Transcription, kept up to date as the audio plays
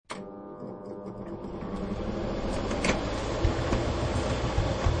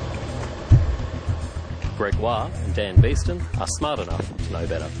Greg Wah and Dan Beeston are smart enough to know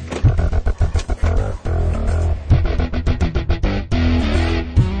better.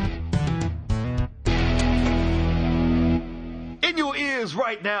 In your ears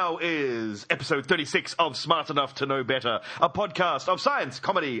right now is episode 36 of Smart Enough to Know Better, a podcast of science,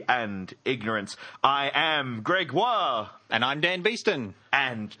 comedy, and ignorance. I am Greg Wah. And I'm Dan Beeston.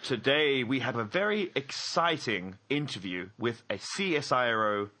 And today we have a very exciting interview with a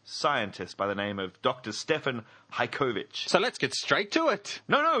CSIRO scientist by the name of Dr. Stefan Hajkovic. So let's get straight to it.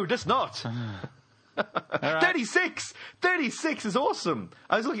 No, just not. Right. 36! 36 is awesome.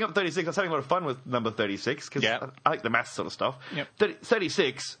 I was looking up 36. I was having a lot of fun with number 36 because I like the maths sort of stuff. Yep.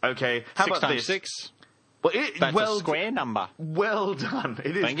 36, okay. How 6 about times this? 6. Well, That's a square number. Well done.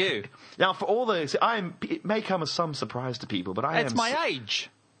 It is. Thank you. Now, for all those, it may come as some surprise to people, but It's my age.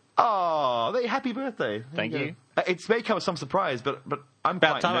 Oh, happy birthday. Thank you. It may come as some surprise, but I'm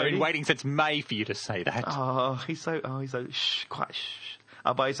About quite time I've nerdy. been waiting since May for you to say that. Oh, he's so quiet. Shh.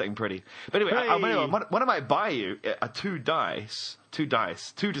 I'll buy you something pretty. But anyway, Hey. what I might buy you are two distinct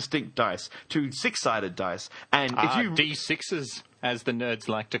dice, two six-sided dice, and if you D6s, as the nerds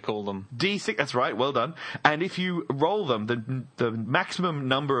like to call them. D6, that's right, well done. And if you roll them, the maximum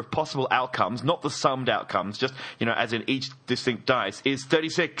number of possible outcomes, not the summed outcomes, just, as in each distinct dice, is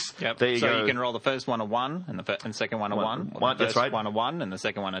 36. Yep. There you go. So you can roll the first one a 1 and the second one a 1. One, the that's first right. one a 1 and the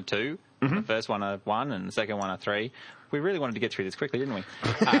second one a 2. Mm-hmm. The first one a 1 and the second one a 3. We really wanted to get through this quickly, didn't we?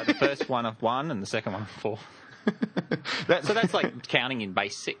 The first one a 1 and the second one a 4. So that's like counting in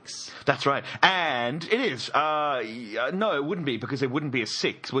base 6. That's right. And it is. No, it wouldn't be, because there wouldn't be a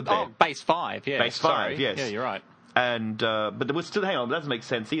 6, would there? Oh, base 5, yeah. Base 5, Sorry. yes. Yeah, you're right. And, but there would still, hang on, that doesn't make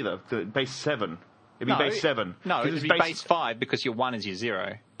sense either. Base 7. It'd be base 7. No, 'Cause it'd it's be base 5 because your 1 is your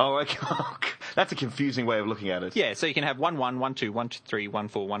 0. Oh, okay. That's a confusing way of looking at it. Yeah, so you can have 1, 1, 1, 2, 1, 3, 1,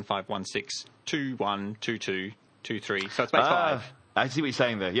 4, 1, 5, 1, 6, 2, 1, 2, 2, 2, 3. So it's base 5. I see what you're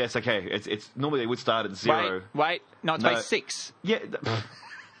saying there. Yes, okay. It's normally they would start at 0. Wait. No, it's base 6. Yeah.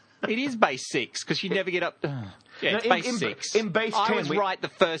 It is base 6 because you never get up. Yeah, it's base 6. In base 10, I was right the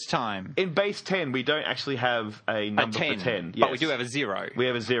first time. In base 10, we don't actually have a number a 10, for 10. but Yes. we do have a 0. We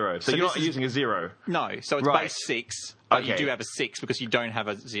have a 0. So you're not this is- using a 0. No, so it's Right. base 6, but you Okay. do have a 6 because you don't have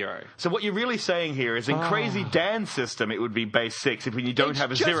a 0. So what you're really saying here is in Crazy Dan's system, it would be base 6 if you don't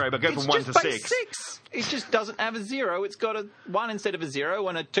have a 0, but go from 1 to 6. It's just base 6. It just doesn't have a 0. It's got a 1 instead of a 0,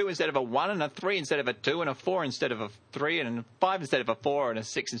 and a 2 instead of a 1, and a 3 instead of a 2, and a 4 instead of a 3, and a 5 instead of a 4, and a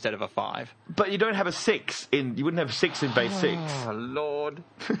 6 instead of a 5. But you don't have a 6 you wouldn't have a 6 in base 6. Oh, Lord.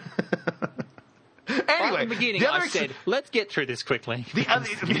 Anyway, Right at the beginning, the other I said, let's get through this quickly. The other-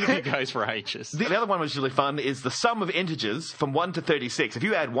 It goes for ages. The other one was really fun is the sum of integers from 1 to 36. If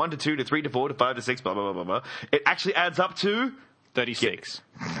you add 1 to 2 to 3 to 4 to 5 to 6, blah, blah, blah, blah, blah, it actually adds up to... 36.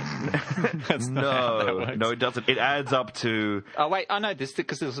 That's not how that works. No, it doesn't. It adds up to... Oh, wait, I know this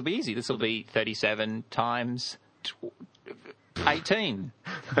because this will be easy. This will be 37 times 18.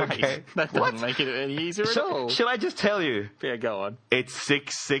 Okay. Right. That doesn't make it any easier at all. Shall I just tell you? Yeah, go on. It's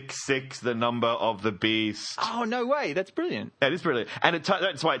 666, the number of the beast. Oh, no way. That's brilliant. That is brilliant. And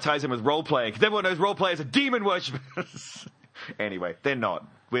that's why it ties in with role-playing, because everyone knows role-players are demon worshippers. Anyway, they're not.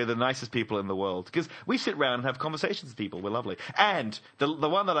 We're the nicest people in the world, because we sit around and have conversations with people. We're lovely. And the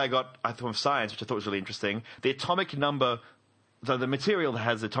one that I got from science, which I thought was really interesting, the atomic number, so the material that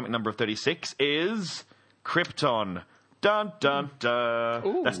has the atomic number of 36 is krypton. Dun, dun, dun.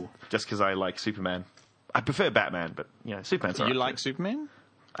 Ooh. That's just because I like Superman. I prefer Batman, but, Superman's all You right. like Superman?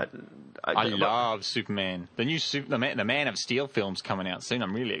 I I love Superman. The new the Man of Steel film's coming out soon.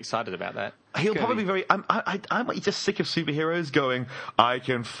 I'm really excited about that. He'll probably be very... I'm just sick of superheroes going, I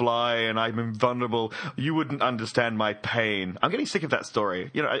can fly and I'm invulnerable. You wouldn't understand my pain. I'm getting sick of that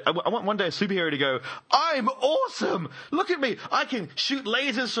story. I want one day a superhero to go, I'm awesome! Look at me! I can shoot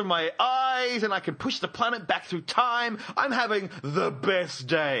lasers from my eyes and I can push the planet back through time. I'm having the best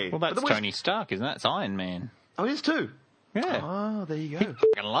day. Well, that's Tony Stark, isn't that? It's Iron Man. Oh, it is too. Yeah. Oh, there you go. He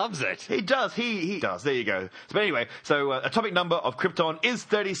fucking loves it. He does. He does. There you go. But anyway, so atomic number of krypton is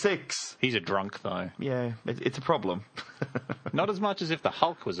 36. He's a drunk, though. Yeah, it's a problem. Not as much as if the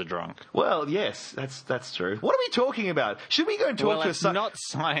Hulk was a drunk. Well, yes, that's true. What are we talking about? Should we go and talk to it's not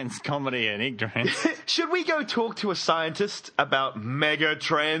science, comedy, and ignorance. Should we go talk to a scientist about mega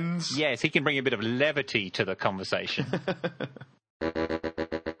trends? Yes, he can bring a bit of levity to the conversation.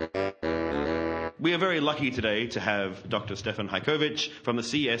 We are very lucky today to have Dr. Stefan Hajkovic from the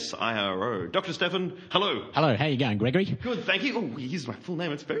CSIRO. Dr. Stefan, hello. Hello, how are you going, Gregory? Good, thank you. Oh, he used my full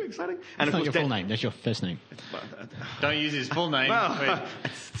name. It's very exciting. And that's not your full name, that's your first name. Don't use his full name. Well,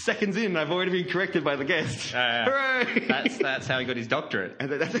 seconds in, I've already been corrected by the guest. Hooray! That's how he got his doctorate.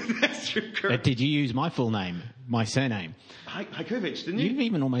 That's true. But did you use my full name, my surname? Hajkovic, didn't you? You've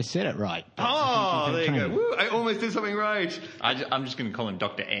even almost said it right. Oh, there you go. Woo, I almost did something right. I'm just going to call him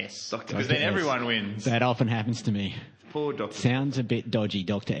Dr. S. Because Dr. then everyone wins. That often happens to me. Poor Doctor. Sounds a bit dodgy,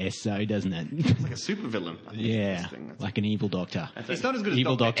 Dr. S, though, doesn't it? It's like a supervillain. Yeah, like an evil doctor. It's not as good as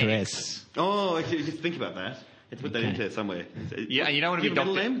Evil Dr. X. S. Oh, you think about that. Let's put that into somewhere. Yeah, you don't want to be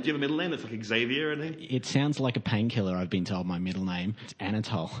Doctor. Do you have a middle name that's like Xavier or anything? It sounds like a painkiller, I've been told my middle name. It's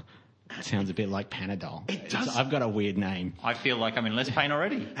Anatole. It sounds a bit like Panadol. It does. I've got a weird name. I feel like I'm in less pain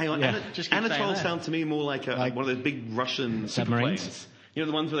already. Hang on, Yeah. Anatole sounds to me more like one of those big Russian submarines. Superplanes. You know,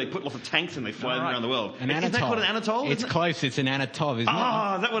 the ones where they put lots of tanks and they fly them around the world. An Isn't that called an Anatole? It's close. It's an Anatov, isn't it?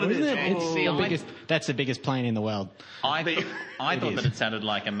 Ah, is that what it is? Isn't it? It's Oh. the biggest, that's the biggest plane in the world. I thought that it sounded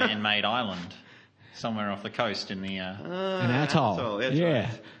like a man-made island somewhere off the coast in the... An atoll. That's Yeah. right.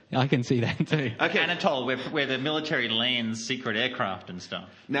 I can see that too. Okay. Anatole, where the military lands secret aircraft and stuff.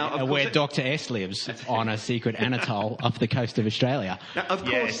 Now, of Where course, Dr. S lives on a secret Anatole off the coast of Australia. now, of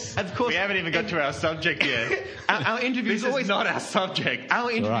course, We haven't even got to our subject yet. our interviews This always is not our subject. Our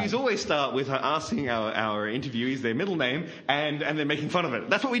interviews Right. always start with asking our interviewees their middle name and then making fun of it.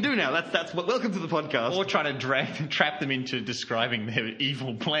 That's what we do now. That's what. Welcome to the podcast. Or trying to trap them into describing their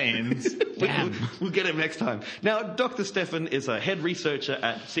evil plans. We'll get him next time. Now, Dr. Stefan is a head researcher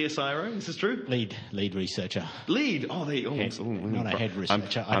at CSIRO. This is true? Lead researcher. Lead. Oh, there you go. Head. Not a head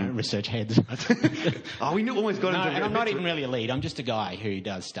researcher. I don't research heads. Oh, we almost got No, into and I'm not even really a lead. I'm just a guy who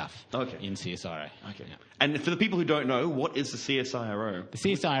does stuff in CSIRO. Okay. Yeah. And for the people who don't know, what is the CSIRO? The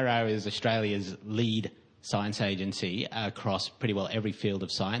CSIRO is Australia's lead science agency across pretty well every field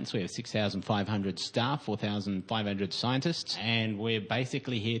of science. We have 6,500 staff, 4,500 scientists, and we're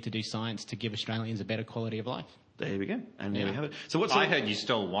basically here to do science to give Australians a better quality of life. There we go. And there we Yeah. have it. So what's I heard you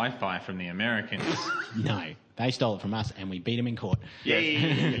stole Wi-Fi from the Americans. No, they stole it from us and we beat them in court. Yeah,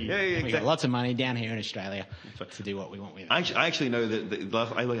 We got exactly. lots of money down here in Australia to do what we want with it. I actually know that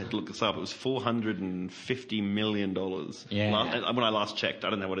I had to look this up. It was $450 million. Yeah. When I last checked,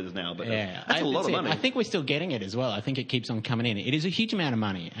 I don't know what it is now, but Yeah, that's a lot of money. I think we're still getting it as well. I think it keeps on coming in. It is a huge amount of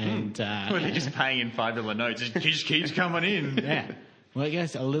money, and Well, they're just paying in $5 notes. It just keeps coming in. yeah. Well, I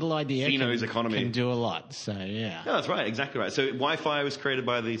guess a little idea Fino's economy. can do a lot. So yeah. No, that's right, exactly right. So Wi-Fi was created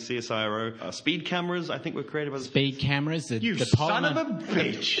by the CSIRO. Speed cameras, I think, were created by the Speed cameras. You the son polymer, of a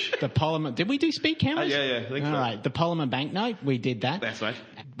bitch. The polymer. Did we do speed cameras? yeah, I think so. All right. The polymer banknote. We did that. That's right.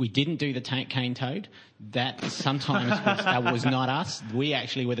 We didn't do the cane toad. That sometimes that was not us. We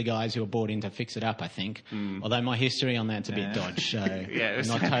actually were the guys who were brought in to fix it up, I think. Although my history on that's a bit dodge, so it was-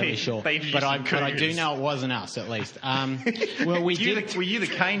 I'm not totally sure. they introduced But I some do cougars. know it wasn't us, at least. Well, we did. Were you the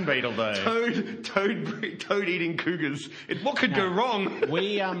cane beetle, though? Toad eating cougars. What could go wrong?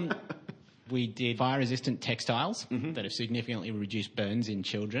 We did fire-resistant textiles that have significantly reduced burns in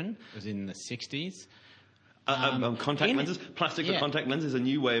children. It was in the 60s. Contact lenses. Plastic for contact lenses, a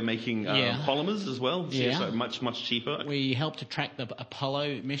new way of making polymers as well. Yeah. So much cheaper. We helped to track the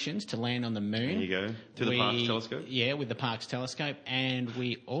Apollo missions to land on the moon. There you go. Through the Parkes telescope. Yeah, with the Parkes telescope. And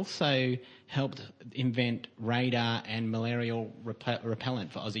we also helped invent radar and malarial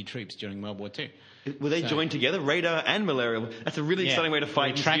repellent for Aussie troops during World War II. Were they joined together, radar and malaria? That's a really exciting way to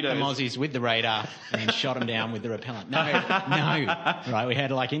fight We tracked the mosquitoes. Aussies with the radar and then shot them down with the repellent. No. Right, we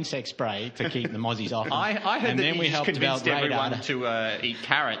had like insect spray to keep the Mozzies off them. I heard and that then you we just helped develop convinced radar. everyone to eat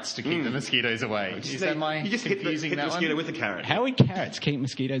carrots to keep the mosquitoes away. Is that my you just hit confusing the that mosquito one? with a carrot. How would carrots keep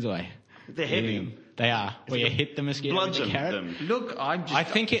mosquitoes away? They're heavy. They are. Where you hit the mosquito with Bludgeon the carrot. them. Look, I'm just... I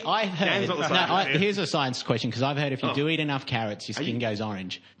think I've heard. Dan's not the scientist. Here's a science question because I've heard if you do eat enough carrots, your skin goes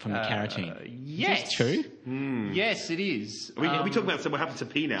orange from the carotene. Yes. Is this true? Yes, it is. We talk about what happens to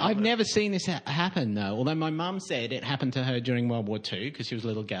pee now. I've never seen this happen though. Although my mum said it happened to her during World War II because she was a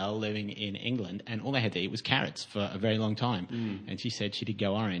little girl living in England, and all they had to eat was carrots for a very long time. And she said she did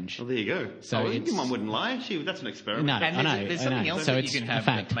go orange. Well, there you go. So your it's- mum wouldn't lie. That's an experiment. No, And I know. there's I something know. else So that it's you can a have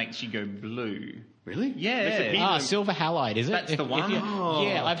fact. that makes you go blue. Really? Yeah. Silver halide, is it? That's the one.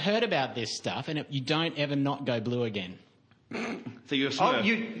 Yeah, I've heard about this stuff, and you don't ever not go blue again. So you're a Smurf.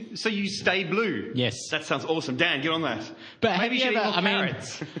 You stay blue. Yes. That sounds awesome. Dan, get on that. But Maybe you have should you eat ever, more I mean,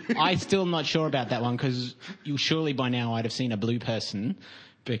 carrots. I'm still not sure about that one because you surely by now I'd have seen a blue person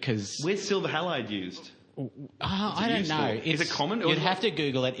because Where's silver halide used? I don't know. Is it common? You'd have to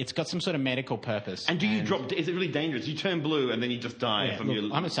Google it. It's got some sort of medical purpose. And do you drop? Is it really dangerous? You turn blue and then you just die from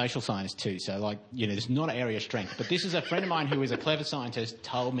your. I'm a social scientist too, so there's not an area of strength. But this is a friend of mine who is a clever scientist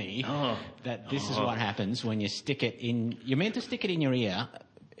told me that this is what happens when you stick it in. You're meant to stick it in your ear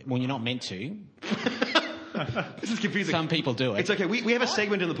when you're not meant to. This is confusing. Some people do it. It's okay. We have a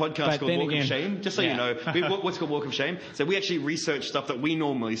segment in the podcast called Walk of Shame, just so you know. What's called Walk of Shame? So we actually research stuff that we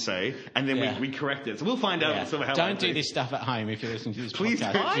normally say, and then we correct it. So we'll find out sort of how. Don't do this stuff at home if you're listening to this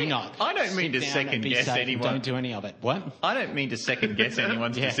podcast. Do not. I don't mean to second guess anyone. Don't do any of it. What? I don't mean to second guess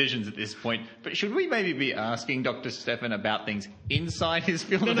anyone's decisions at this point, but should we maybe be asking Dr. Stefan about things inside his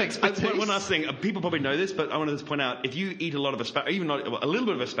field of expertise? One last thing. People probably know this, but I want to just point out, if you eat a lot of asparagus, even not a little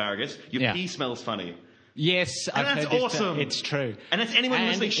bit of asparagus, your pee smells funny. Yes, and I've that's heard awesome. It's true. And that's anyone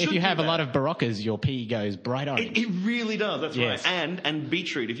listening should if you have do a lot of Baroccas, your pee goes bright orange. It really does. That's right. And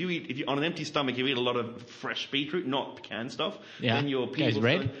beetroot. If you on an empty stomach, you eat a lot of fresh beetroot, not canned stuff. Then your pee goes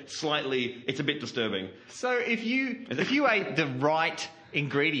red. Slightly. It's a bit disturbing. So if you ate the right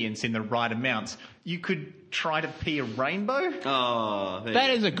ingredients in the right amounts, you could try to pee a rainbow? Oh, that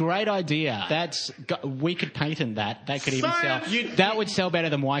is a great idea. We could patent that. That could even sell. That would sell better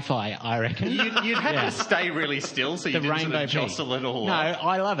than Wi-Fi, I reckon. You'd have to stay really still so you didn't sort of jostle it all. No,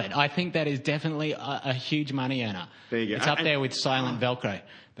 I love it. I think that is definitely a huge money earner. There you go. It's up there with silent Velcro.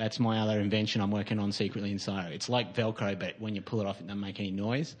 That's my other invention I'm working on secretly in Cyro. It's like Velcro, but when you pull it off, it doesn't make any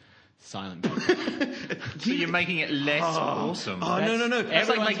noise. Silent Velcro. So you're making it less awesome. Oh, no. It's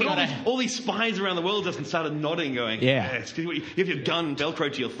like making all these spies around the world just started nodding, going, yes. You have your gun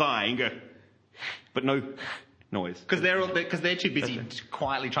Velcro to your thigh and go, but no noise. Because they're too busy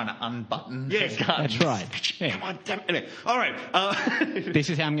quietly trying to unbutton their guns. That's right. Yeah. Come on, damn it. Anyway, all right. This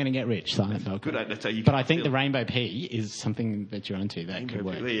is how I'm going to get rich, silent Velcro. Good, that's how you but I think the rainbow pee is something that you're onto. That could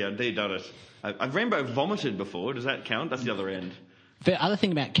work. Yeah, they done it. I've rainbow vomited before. Does that count? That's the other end. The other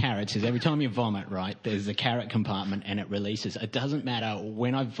thing about carrots is every time you vomit, right, there's a carrot compartment and it releases. It doesn't matter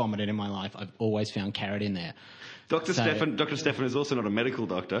when I've vomited in my life, I've always found carrot in there. Dr. Stefan is also not a medical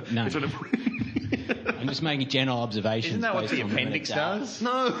doctor. No. I'm just making general observations. Isn't that what the appendix does?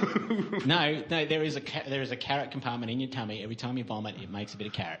 No. No, there is a carrot compartment in your tummy. Every time you vomit, it makes a bit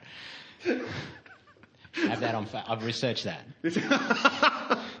of carrot. Have that on. I've researched that.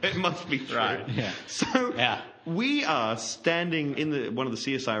 It must be true. Right. Yeah. So we are standing in one of the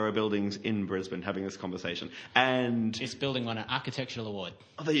CSIRO buildings in Brisbane having this conversation, and this building won an architectural award.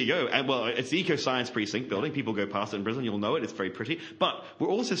 Oh, there you go. And it's the Eco Science Precinct building. People go past it in Brisbane. You'll know it. It's very pretty. But we're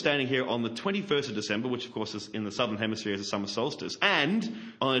also standing here on the 21st of December, which of course is in the southern hemisphere is the summer solstice, and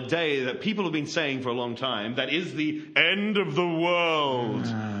on a day that people have been saying for a long time that is the end of the world.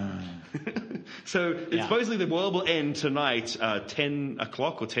 So supposedly the world will end tonight, 10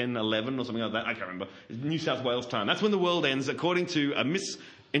 o'clock or 10:11 or something like that. I can't remember. It's New South Wales time. That's when the world ends, according to a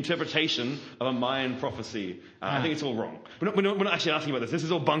misinterpretation of a Mayan prophecy. I think it's all wrong. We're not actually asking about this. This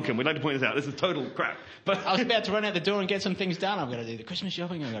is all bunkum. We'd like to point this out. This is total crap. But I was about to run out the door and get some things done. I've got to do the Christmas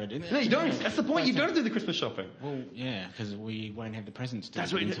shopping. I've got to do that. No, you don't. That's the point. You don't do the Christmas shopping. Well, yeah, because we won't have the presents.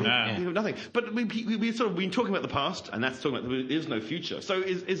 That's what we have nothing. But we sort of been talking about the past, and that's talking about there is no future. So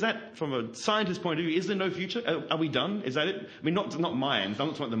is that, from a scientist's point of view, is there no future? Are we done? Is that it? I mean, not Mayans. I'm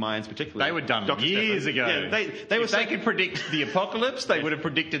not talking about the Mayans particularly. They were done years ago. Yeah, if they could predict the apocalypse, they would have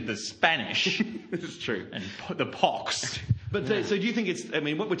predicted the Spanish. This is true. And the pox. But so do you think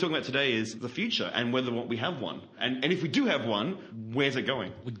what we're talking about today is the future and whether we have one. And if we do have one, where's it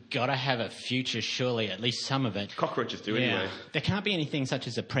going? We've got to have a future, surely, at least some of it. Cockroaches do anyway. There can't be anything such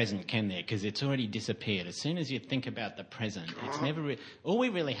as a present, can there? Because it's already disappeared. As soon as you think about the present, it's never... all we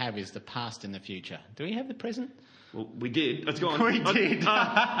really have is the past and the future. Do we have the present? Well, we did. Let's go on. We did.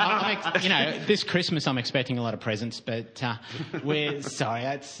 This Christmas I'm expecting a lot of presents, but we're sorry,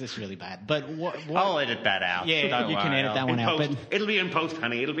 that's really bad. But what? I'll edit that out. Yeah, you can edit that one out. But it'll be in post,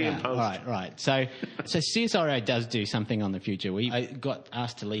 honey. It'll be in post. Right. So CSIRO does do something on the future. I got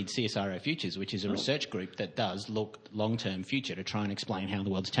asked to lead CSIRO Futures, which is a research group that does look long-term future to try and explain how the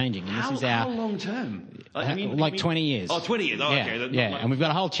world's changing. And this is how long-term? 20 years. Oh, 20 years. Oh, yeah, okay. And we've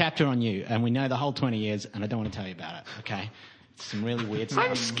got a whole chapter on you, and we know the whole 20 years, and I don't want to tell you about it, okay? It's some really weird stuff.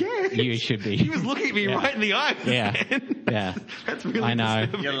 I'm scared. You should be. He was looking at me right in the eyes. Yeah. That's really I know.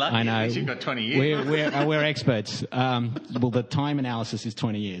 You're lucky. I know. You've got 20 years. We're experts. Well, the time analysis is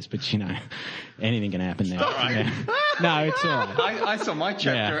 20 years, but anything can happen there. Right. Yeah. No, it's all right. I saw my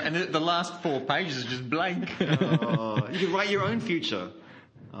chapter, and the last 4 pages are just blank. You can write your own future.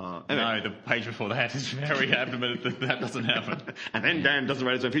 Anyway. No, the page before that is very adamant that doesn't happen. And then Dan doesn't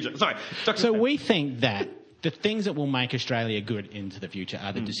write his own future. Sorry. So we think that The things that will make Australia good into the future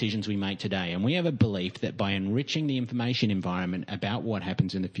are the decisions we make today. And we have a belief that by enriching the information environment about what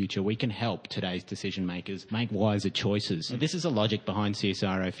happens in the future, we can help today's decision makers make wiser choices. So this is the logic behind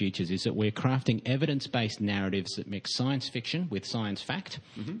CSIRO Futures, is that we're crafting evidence-based narratives that mix science fiction with science fact,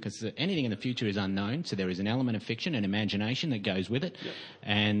 because anything in the future is unknown, so there is an element of fiction and imagination that goes with it. Yep.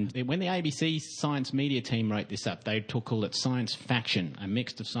 And when the ABC science media team wrote this up, they called it science faction, a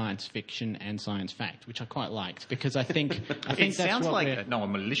mix of science fiction and science fact, which I quite liked, because I think it sounds like a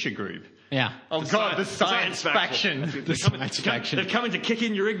militia group. Yeah. Oh God, the science faction. The science faction. They're coming to kick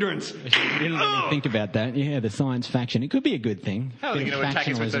in your ignorance. I didn't really think about that. Yeah, the science faction. It could be a good thing. How are they going to attack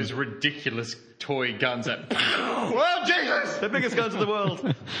us with those ridiculous toy guns that... Well, Jesus! The biggest guns in the world.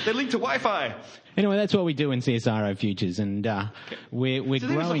 They're linked to Wi-Fi. Anyway, that's what we do in CSIRO Futures, and we're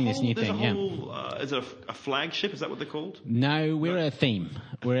growing this new thing. Is it a flagship? Is that what they're called? No, we're a theme.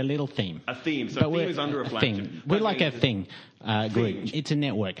 We're a little theme. A theme. So a theme is under a flagship. We're like a thing. Group. It's a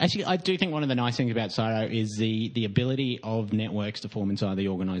network. Actually, I do think one of the nice things about CSIRO is the ability of networks to form inside the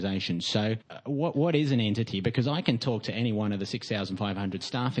organisation. So what is an entity? Because I can talk to any one of the 6,500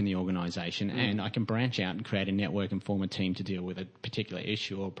 staff in the organisation and I can branch out and create a network and form a team to deal with a particular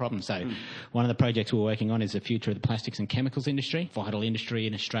issue or problem. So one of the projects we're working on is the future of the plastics and chemicals industry, vital industry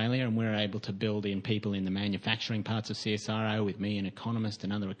in Australia, and we're able to build in people in the manufacturing parts of CSIRO with me, an economist,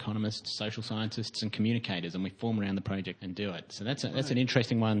 and other economists, social scientists and communicators, and we form around the project and do it. So that's an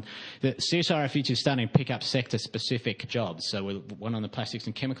interesting one. The CSIRO Future is starting to pick up sector-specific jobs. So we're one on the plastics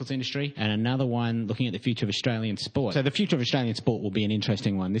and chemicals industry, and another one looking at the future of Australian sport. So the future of Australian sport will be an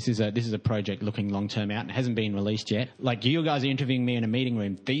interesting one. This is a project looking long-term out and hasn't been released yet. Like you guys are interviewing me in a meeting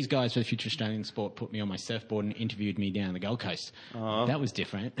room. These guys for the future of Australian sport put me on my surfboard and interviewed me down the Gold Coast. That was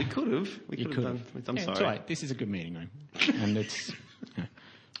different. We could have. We could have done. I'm sorry. It's all right. This is a good meeting room, and it's.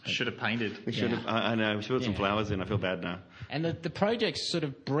 Should have painted. We should have. I know. We should put some flowers in. I feel bad now. And the projects sort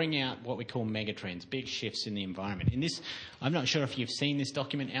of bring out what we call megatrends, big shifts in the environment. In this, I'm not sure if you've seen this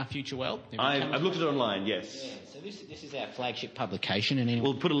document, Our Future World. I've looked at it online. Yes. Yeah, so this is our flagship publication, and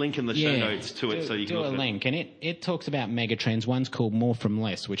we'll put a link in the show notes to it, so you can do a link. And it talks about megatrends. One's called More from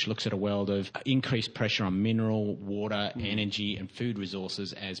Less, which looks at a world of increased pressure on mineral, water, energy, and food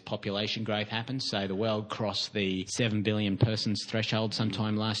resources as population growth happens. So the world crossed the 7 billion persons threshold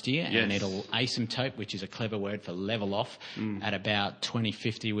sometime last year, and it'll asymptote, which is a clever word for level off, at about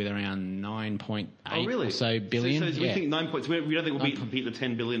 2050 with around 9.8 or so billion. So we think 9 points. We don't think we'll beat the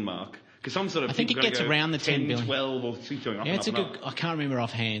 10 billion mark. Because some sort of I think it gets around the 10 billion. 12 or something. Yeah, it's a good. I can't remember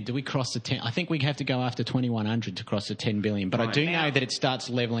offhand. Do we cross the 10? I think we have to go after 2100 to cross the 10 billion. But I do know that it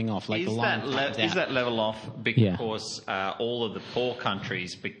starts leveling off. Like is that level off because all of the poor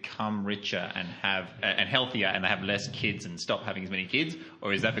countries become richer and have healthier and they have less kids and stop having as many kids,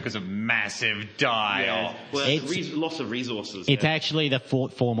 or is that because of massive die-off? Well, it's loss of resources. It's actually the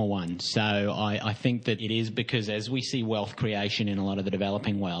former one. So I think that it is because as we see wealth creation in a lot of the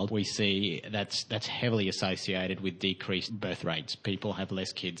developing world, we see that's heavily associated with decreased birth rates. People have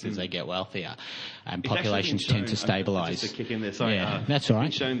less kids as they get wealthier, and populations tend to stabilise. Just to kick in there, sorry. That's all right.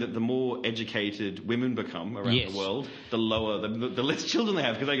 It's shown that the more educated women become around the world, the lower, the less children they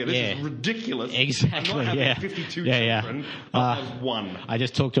have, because they go, this is ridiculous. Exactly. I'm not having 52 children. I'll have one. I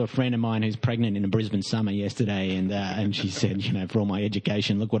just talked to a friend of mine who's pregnant in a Brisbane summer yesterday, and she said, for all my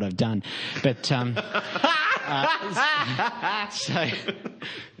education, look what I've done. But so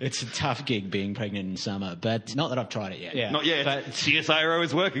it's a tough gig being pregnant in summer, but not that I've tried it yet. Yeah. Not yet. But CSIRO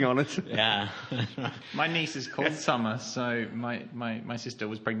is working on it. Yeah. My niece is called Summer, so my sister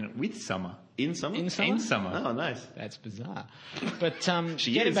was pregnant with Summer. In summer? In summer. Oh, nice. That's bizarre. But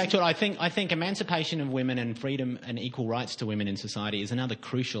getting back to it, I think emancipation of women and freedom and equal rights to women in society is another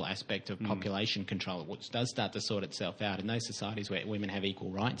crucial aspect of population control, which does start to sort itself out. In those societies where women have equal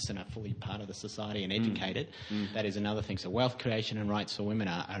rights and are fully part of the society and educated, that is another thing. So wealth creation and rights for women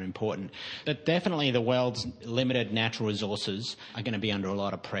are important. But definitely the world's limited natural resources are going to be under a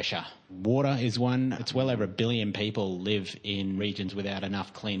lot of pressure. Water is one. It's well over 1 billion people live in regions without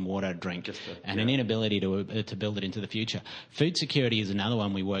enough clean water to drink, an inability to build it into the future. Food security is another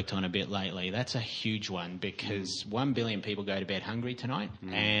one we worked on a bit lately. That's a huge one because 1 billion people go to bed hungry tonight,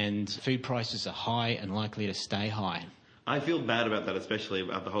 and food prices are high and likely to stay high. I feel bad about that, especially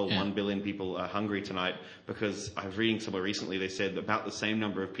about the whole 1 billion people are hungry tonight, because I was reading somewhere recently they said about the same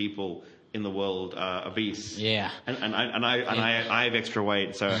number of people in the world are obese. Yeah. And I have extra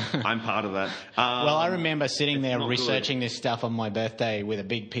weight, so I'm part of that. Well, I remember sitting there not researching this stuff on my birthday with a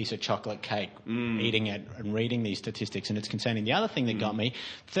big piece of chocolate cake, eating it and reading these statistics, and it's concerning. The other thing that got me,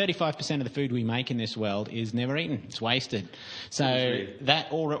 35% of the food we make in this world is never eaten. It's wasted. So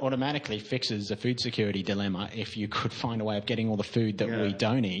that automatically fixes a food security dilemma if you could find a way of getting all the food that we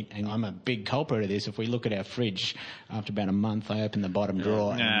don't eat. And I'm a big culprit of this. If we look at our fridge, after about a month, I open the bottom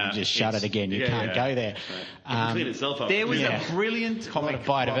drawer and you just shut it again. You can't go there. Right. Clean itself up. There was a brilliant comic.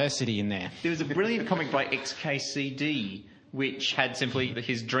 A lot of biodiversity in there. There was a brilliant comic by XKCD which had simply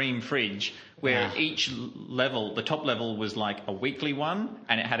his dream fridge where each level, the top level was like a weekly one,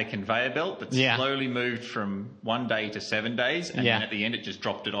 and it had a conveyor belt that slowly moved from 1 day to 7 days, and then at the end it just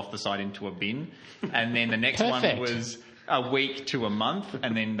dropped it off the side into a bin. And then the next one was a week to a month,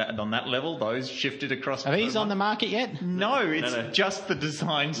 and then on that level, those shifted across. Are these on the market yet? No, it's just the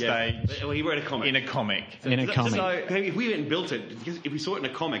design stage. Well, he wrote a comic. In a comic. So if we went and built it, if we saw it in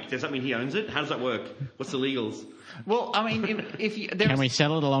a comic, does that mean he owns it? How does that work? What's the legals? Well, I mean, can we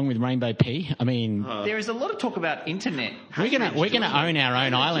sell it along with Rainbow P? I mean, there is a lot of talk about internet. We're gonna own our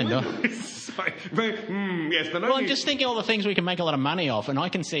own island. Sorry. Yes, but I'm just thinking all the things we can make a lot of money off, and I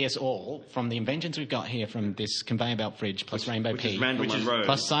can see us all from the inventions we've got here from this conveyor belt fridge plus Rainbow P,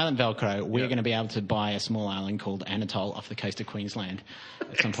 plus Silent Velcro. We're going to be able to buy a small island called Anatole off the coast of Queensland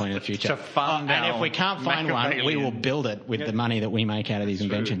at some point in the future. And if we can't find one, we will build it with the money that we make out of these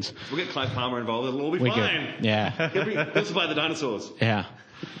inventions. We'll get Clive Palmer involved. It'll all be fine. Good. Yeah. He'll survive the dinosaurs. Yeah.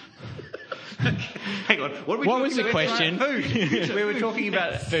 Hang on. What was the question? Food. We were talking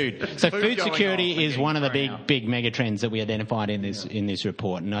about food. So food security is one of the big mega trends that we identified in this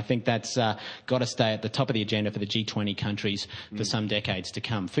report, and I think that's got to stay at the top of the agenda for the G20 countries for some decades to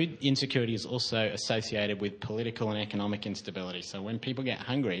come. Food insecurity is also associated with political and economic instability. So when people get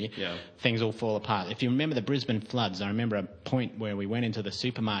hungry, things all fall apart. If you remember the Brisbane floods, I remember a point where we went into the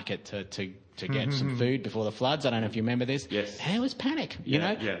supermarket to get some food before the floods. I don't know if you remember this. Yes. And it was panic. You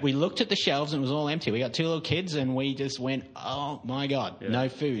know, we looked at the shelves and it was all empty. We got two little kids and we just went, oh my God, no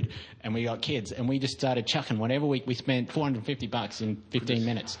food. And we got kids and we just started chucking. Whatever we spent $450 in 15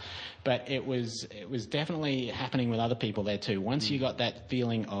 minutes. But it was definitely happening with other people there too. Once you got that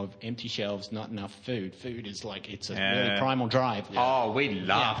feeling of empty shelves, not enough food is like, it's a really primal drive. Oh, we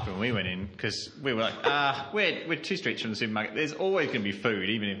laughed when we went in because we were like, we're 2 streets from the supermarket. There's always going to be food,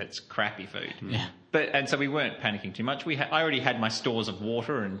 even if it's crappy food. Yeah. And so we weren't panicking too much. I already had my stores of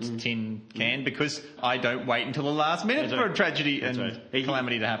water and tin can because I don't wait until the last minute for a tragedy and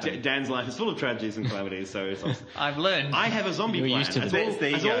calamity to happen. Dan's life is full of tragedies and calamities, so it's awesome. I've learned. I have a zombie plan.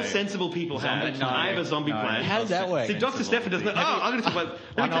 As all sensible people have. I have a zombie plan. How does that work? See, Dr. Stefan doesn't know. I'm going to talk about...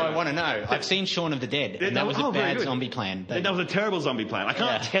 I want to know. I've seen Shaun of the Dead, and that was a bad zombie plan. That was a terrible zombie plan. I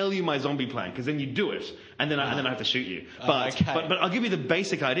can't tell you my zombie plan, because then you do it, and then I have to shoot you. But I'll give you the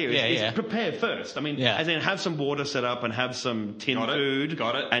basic idea. Is prepare first. I mean, as in have some water set up and have some tin food.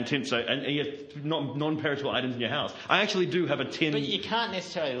 Got it. And you have non-perishable items in your house. I I actually do have a tin. But you can't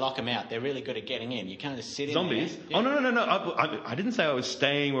necessarily lock them out. They're really good at getting in. You can't just sit in Zombies? there. Oh, no. I didn't say I was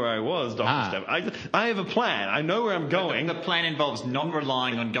staying where I was, Dr. Steph. I have a plan. I know where I'm going. The plan involves not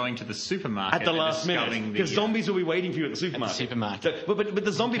relying on going to the supermarket at the last minute. Because zombies will be waiting for you at the supermarket. But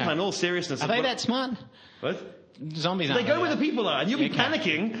the zombie plan, in all seriousness... Are they that smart? What? Zombies They go where the people are, and you'll be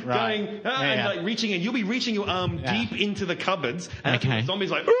panicking, going, and like reaching in. You'll be reaching your arm deep into the cupboards, and the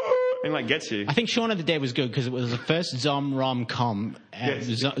zombie's like, and like gets you. I think Shaun of the Dead was good because it was the first rom-com,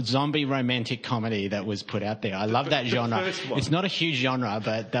 zombie romantic comedy that was put out there. I love that genre. It's not a huge genre,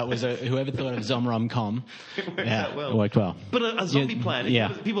 but that was whoever thought of rom-com. It worked out well. It worked well. But a zombie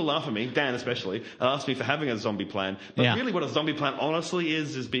plan, people laugh at me, Dan especially, ask me for having a zombie plan. But really what a zombie plan honestly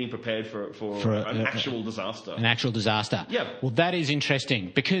is being prepared for an actual disaster. An actual disaster. Yeah. Well, that is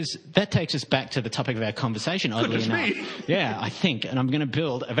interesting because that takes us back to the topic of our conversation, oddly enough. Yeah, I think. And I'm going to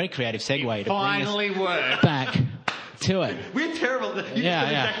build a very creative segue to bring us back to it. We're terrible.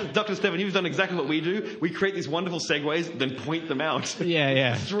 Dr. Stephan, you've done exactly what we do. We create these wonderful segues, then point them out.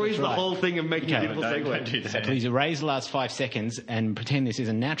 Yeah. Destroys the whole thing of making a beautiful segue. So please erase the last 5 seconds and pretend this is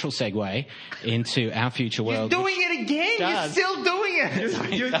a natural segue into our future world. You're doing it again. You're still doing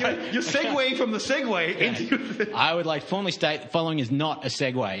it. You're segueing from the segue into... I would like formally state the following is not a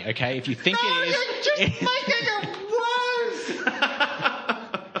segue, okay? If you think it is... You're just making it worse.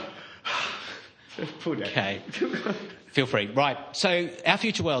 Okay. Feel free. Right. So our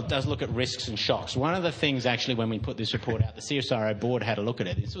future world does look at risks and shocks. One of the things, actually, when we put this report out, the CSIRO board had a look at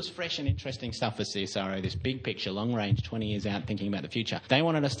it. This was fresh and interesting stuff for CSIRO, this big picture, long range, 20 years out, thinking about the future. They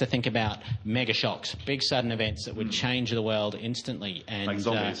wanted us to think about mega shocks, big sudden events that would change the world instantly. And, like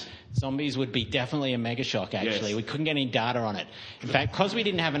zombies. Zombies would be definitely a mega shock, actually. Yes. We couldn't get any data on it. In fact, because we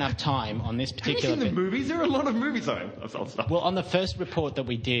didn't have enough time on this particular... Have you seen the movies? There are a lot of movies on. I'll stop. Well, on the first report that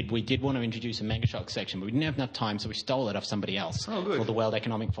we did want to introduce a mega shock section, but we didn't have enough time, so we stole it off somebody else. Oh, good. For the World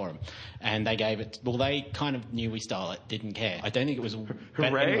Economic Forum. And they gave it... Well, they kind of knew we stole it, didn't care. I don't think it was...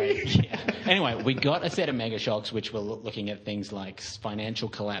 Hooray! Anyway, we got a set of mega shocks which were looking at things like financial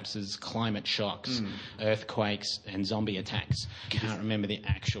collapses, climate shocks, earthquakes, and zombie attacks. Can't remember the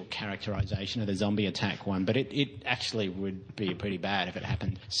actual characterization of the zombie attack one, but it actually would be pretty bad if it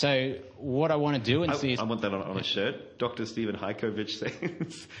happened. So what I want to do and see is... I want that on a shirt. Dr. Stephen Hajkovic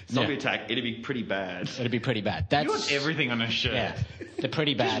says, zombie attack, it'd be pretty bad. It'd be pretty bad. That's... You want everything on a shirt. Yeah, they're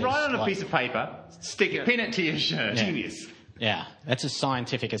pretty bad. Just write on a piece of paper, stick it, pin it to your shirt. Yeah. Genius. Yeah, that's a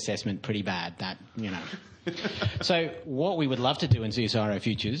scientific assessment, pretty bad, that, you know. So what we would love to do in CSIRO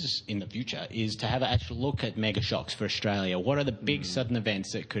Futures in the future is to have an actual look at mega shocks for Australia. What are the big sudden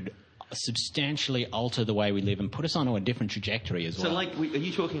events that could substantially alter the way we live and put us onto a different trajectory as well? So, like, are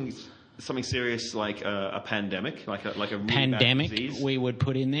you talking something serious like a pandemic, like a really pandemic bad disease? We would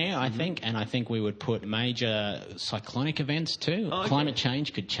put in there, I think, and I think we would put major cyclonic events too. Oh, okay. Climate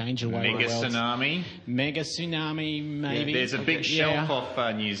change could change the way Mega the world... tsunami. Mega tsunami, maybe. There's a big shelf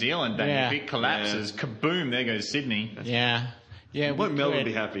off New Zealand, and Yeah. if it collapses, kaboom, there goes Sydney. Yeah. Yeah, Won't we Melbourne could.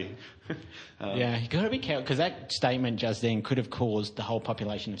 be happy? Yeah, you've got to be careful, because that statement just then could have caused the whole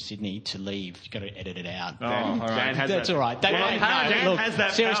population of Sydney to leave. You've got to edit it out. Oh, all right. Dan has That's that. all right. Dan Dan has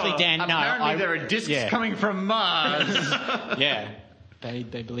that seriously, power. Dan, no. Apparently there are discs coming from Mars. Yeah. They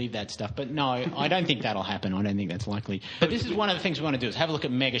believe that stuff. But no, I don't think that'll happen. I don't think that's likely. But this is one of the things we want to do, is have a look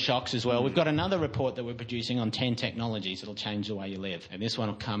at mega shocks as well. We've got another report that we're producing on 10 technologies that'll change the way you live. And this one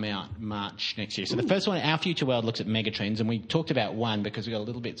will come out March next year. So the first one, Our Future World, looks at mega trends. And we talked about one because we got a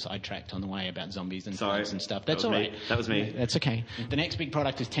little bit sidetracked on the way about zombies and floods and stuff. That's all right. That was me. That's okay. The next big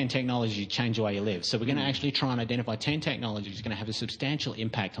product is 10 technologies that change the way you live. So we're going to actually try and identify 10 technologies that are going to have a substantial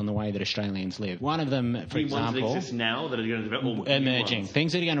impact on the way that Australians live. One of them, for example... ones that exist now that are going to develop? Emerging.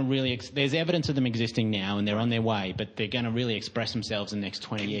 Things that are going to really... there's evidence of them existing now, and they're on their way, but they're going to really express themselves in the next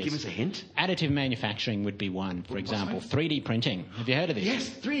 20 years. Give us a hint. Additive manufacturing would be one, for example. 3D printing. Have you heard of this? Yes,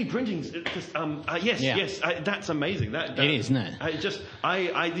 3D printing. Yes. That's amazing. That it is, isn't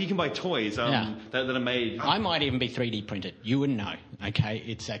it? You can buy toys that are made. I might even be 3D printed. You wouldn't know. Okay,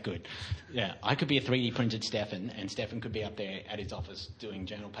 it's that good. Yeah, I could be a 3D printed Stefan, and Stefan could be up there at his office doing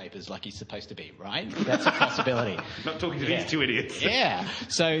journal papers like he's supposed to be, right? That's a possibility. Not talking to these two idiots. Yeah.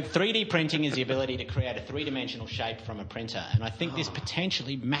 So 3D printing is the ability to create a three-dimensional shape from a printer, and I think this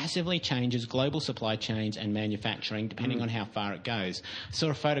potentially massively changes global supply chains and manufacturing, depending on how far it goes. I saw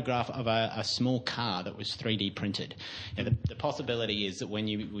a photograph of a small car that was 3D printed. Now, the possibility is that when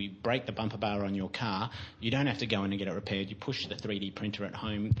we break the bumper bar on your car, you don't have to go in and get it repaired. You push the 3D printer at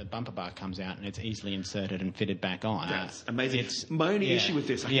home, the bumper bar comes out, and it's easily inserted and fitted back on. That's amazing. My only issue with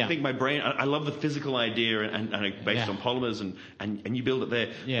this, I think my brain, I love the physical idea and based on polymers and you build it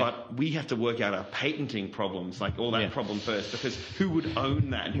there, but we have to work out our patenting problems, like all that problem first, because who would own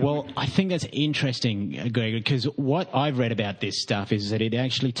that? Well, I think that's interesting, Gregor, because what I've read about this stuff is that it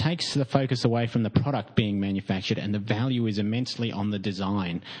actually takes the focus away from the product being manufactured, and the value is immensely on the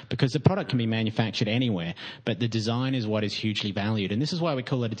design, because the product can be manufactured anywhere, but the design is what is hugely valued. And this is why we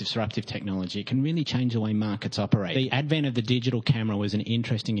call it a disruptive technology. It can really change the way markets operate. The advent of the digital camera was an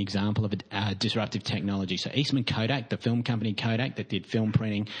interesting example of a disruptive technology. So Eastman Kodak, the film company Kodak that did film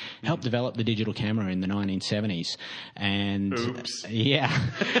printing, helped develop the digital camera in the 1970s. And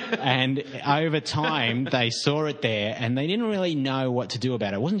and over time they saw it there and they didn't really know what to do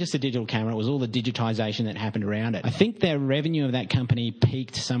about it. It wasn't just the digital camera, it was all the digitization that happened around it. I think their revenue of that company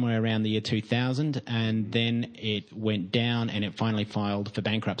peaked somewhere around the year 2000, and then it went down and it finally filed for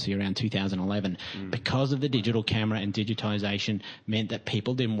bankruptcy around 2011 because of the digital camera, and digitization meant that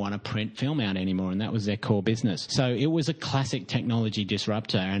people didn't want to print film out anymore, and that was their core business. So it was a classic technology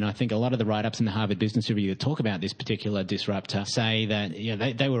disruptor, and I think a lot of the write-ups in the Harvard Business Review that talk about this particular disruptor say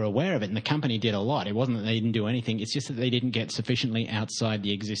that they were aware of it, and the company did a lot. It wasn't that they didn't do anything, it's just that they didn't get sufficiently outside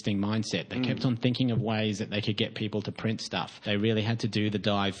the existing mindset. They kept on thinking of ways that they could get people to print stuff. They really had to do the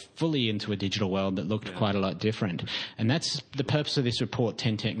dive fully into a digital world that looked quite a lot different. And that's the purpose of this report,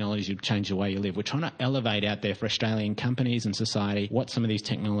 10 technologies will change the way you live. We're trying to elevate out there for Australian companies and society what some of these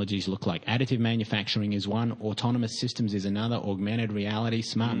technologies look like. Additive manufacturing is one, autonomous systems is another, augmented reality,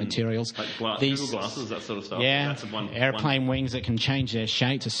 smart materials. Like Google glasses, that sort of stuff. Yeah, that's airplane wings that can change their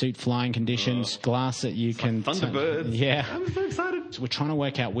shape to suit flying conditions, glass that you can... Thunderbirds. Yeah. I'm so excited. So we're trying to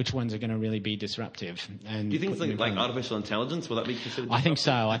work out which ones are going to really be disruptive. And do you think something like artificial intelligence, will that be considered disruptive? I think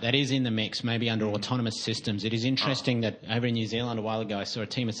so. That is in the mix, maybe under autonomous systems. It is interesting that over in New Zealand a while ago I saw a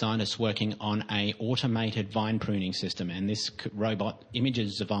team of scientists working on a automated vine pruning system, and this robot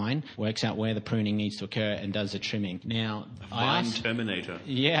images the vine, works out where the pruning needs to occur and does the trimming. Now, Terminator.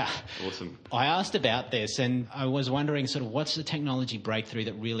 Yeah. Awesome. I asked about this and I was wondering sort of what's the technology breakthrough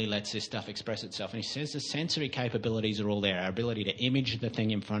that really lets this stuff express itself, and he says the sensory capabilities are all there. Our ability to image the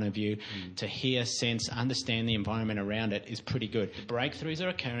thing in front of you, to hear, sense, understand the environment around it is pretty good. The breakthroughs are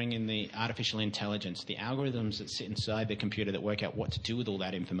occurring in the artificial intelligence. The algorithms that sit inside the computer that work out what to do with all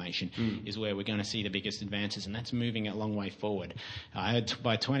that information is where we're going to see the biggest advances, and that's moving a long way forward. By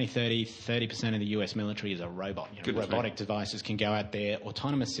 2030, 30% of the US military is a robot. Robotic devices can go out there,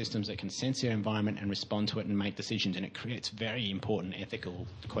 autonomous systems that can sense their environment and respond to it and make decisions, and it creates very important ethical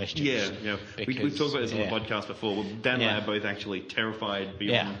questions. Yeah. We've talked about this on the podcast before. Well, Dan and I are both actually terrified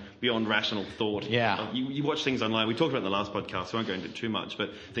beyond rational thought. Yeah. You watch things online. We talked about it in the last podcast, so I won't go into it too much,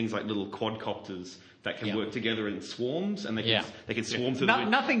 but things like little quadcopters that can work together in swarms, and they can swarm through.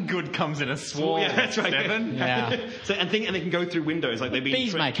 Nothing good comes in a swarm. Yeah, that's right. Stephen. Yeah. And they can go through windows, like they've been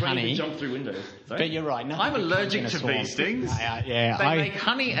bees make honey. to jump through windows. Sorry? But you're right. I'm allergic to these things. They make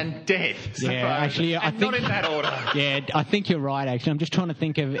honey and death. Actually, I think not in that order. Yeah, I think you're right. Actually, I'm just trying to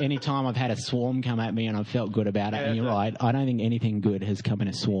think of any time I've had a swarm come at me and I've felt good about it. And you're right. I don't think anything good has come in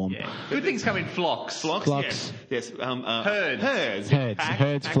a swarm. Yeah. Good things come in flocks. Flocks. Yes.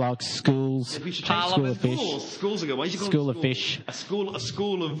 Herds, flocks, schools. School of fish. Schools ago. Why did you call School them of fish. A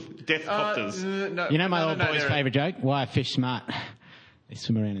school of death copters. You know my old boy's favourite joke? Why are fish smart? They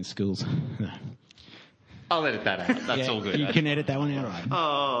swim around in schools. No. I'll edit that out. That's all good. You can edit that one out, right?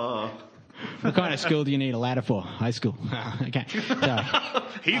 Oh. What kind of school do you need a ladder for? High school. Okay. So,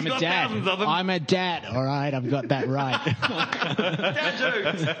 I'm a dad. Thousands of them. I'm a dad. All right, I've got that right. Dad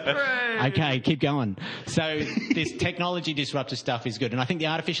jokes. Hooray. Okay, keep going. So this technology disruptor stuff is good, and I think the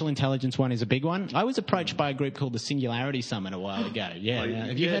artificial intelligence one is a big one. I was approached by a group called the Singularity Summit a while ago.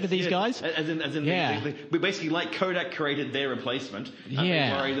 Have you heard of these guys? As in we basically, like Kodak created their replacement. They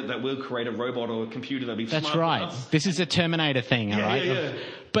worry that we'll create a robot or a computer that'll be smart. That's right. This is a Terminator thing, all right? Yeah.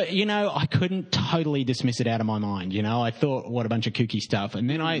 But, I couldn't totally dismiss it out of my mind, I thought, what a bunch of kooky stuff. And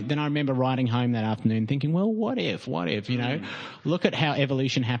then I remember riding home that afternoon thinking, well, what if, look at how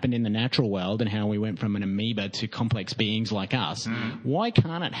evolution happened in the natural world and how we went from an amoeba to complex beings like us. Why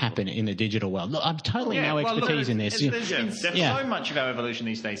can't it happen in the digital world? Look, I've totally no expertise in this. There's been so much of our evolution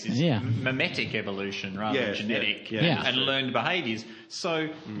these days is mimetic evolution rather than genetic and learned behaviours. So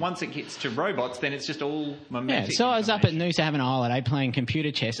once it gets to robots, then it's just all mimetic. Yeah, so I was up at Noosa having a holiday playing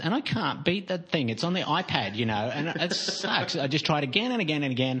computer chess, and I can't beat that thing. It's on the iPad, and it sucks. I just tried again and again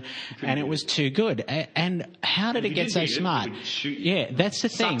and again, and it was too good. And how did it get so smart? Yeah, that's the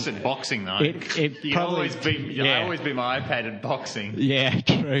thing. Sucks at boxing, though. You'll always be my iPad at boxing. Yeah,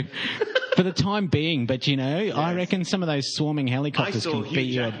 true. For the time being, but I reckon some of those swarming helicopters can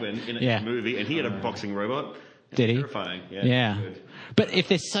beat you. I saw Hugh Jackman in a movie, and he had a boxing robot. Did he? Terrifying. Yeah. But if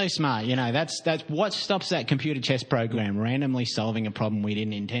they're so smart, that's what stops that computer chess program randomly solving a problem we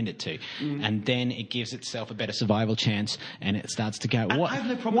didn't intend it to, and then it gives itself a better survival chance, and it starts to go. I have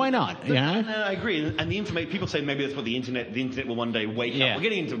no problem. Why not? No, I agree. And the information, people say maybe that's what the internet will one day wake up. We're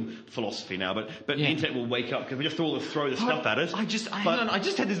getting into philosophy now, but the internet will wake up because we just throw the stuff at it. I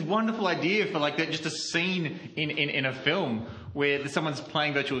just had this wonderful idea for just a scene in a film where someone's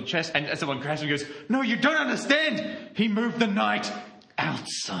playing virtual chess and someone crashes and goes, "No, you don't understand. He moved the knight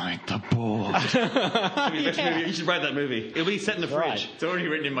outside the board." You should write that movie. It'll be set in the fridge. Right. It's already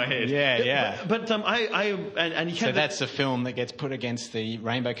written in my head. Yeah. But you so that's the film that gets put against the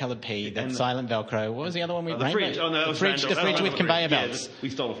rainbow-coloured pea, that silent Velcro. What was the other one? The fridge. Oh no, the fridge with conveyor belts. We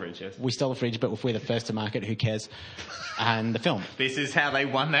stole a fridge. Yes. We stole a fridge, but if we're the first to market, who cares? And the film. This is how they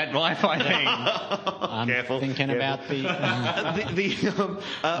won that Wi-Fi thing. I'm thinking about the.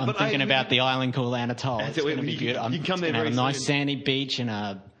 I'm thinking about the island called Anatole. It's going to be good. I'm going to have a nice sandy beach and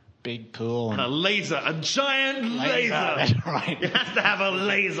a big pool. And a laser, a giant laser. That's right. You have to have a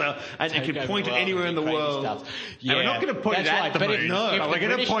laser, and you can point it anywhere in the world. Yeah, we're not going to point it at the moon. If we're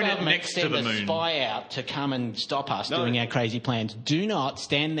going to point it next to the moon. Send a spy out to come and stop us doing our crazy plans. Do not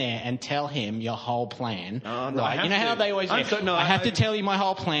stand there and tell him your whole plan. Right? You know how they always say, I have to tell you my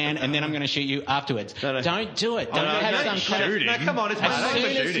whole plan, and then I'm going to shoot you afterwards. Don't do it. Don't have some shooting. No, come on, it's my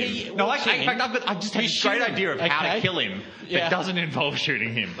shooting. No, in fact, I've just had a great idea of how to kill him that doesn't involve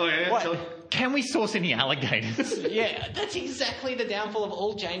shooting him. Oh, yeah. Can we source any alligators? Yeah, that's exactly the downfall of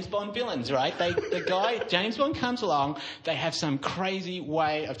all James Bond villains, right? James Bond comes along, they have some crazy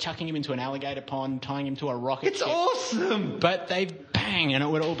way of chucking him into an alligator pond, tying him to a rocket ship. It's awesome! But they bang, and it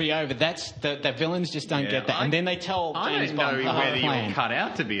would all be over. That's the villains just don't get that. And then they tell James Bond the whole whether plan. you're cut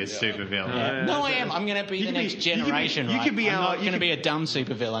out to be a supervillain. Yeah. No, I am. I'm going to be the next generation, right? I'm not going to be a dumb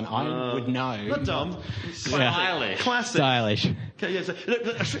supervillain. I would know. Not dumb. Stylish. Classic. Stylish.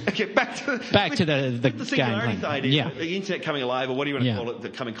 Okay, back to the singularity idea. Yeah. The internet coming alive, or what do you want to call it,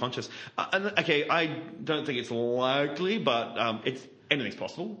 becoming conscious. I don't think it's likely, but anything's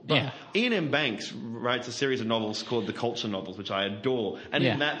possible. But Ian M. Banks writes a series of novels called the Culture Novels, which I adore. And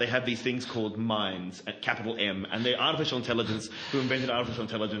in that, they have these things called minds, at capital M, and they're artificial intelligence who invented artificial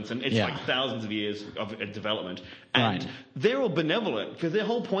intelligence, and it's like thousands of years of development. And they're all benevolent, because their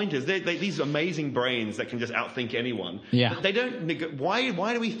whole point is they're these amazing brains that can just outthink anyone. Yeah. But they don't.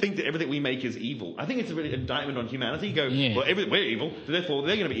 Why do we think that everything we make is evil? I think it's a really indictment on humanity. You go, well, we're evil, therefore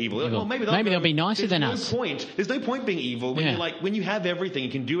they're going to be evil. Well, maybe they'll be nicer than us. There's no point being evil when you have everything, you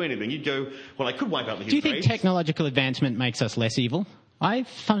can do anything. You'd go, well, I could wipe out the human race. Do you think technological advancement makes us less evil? I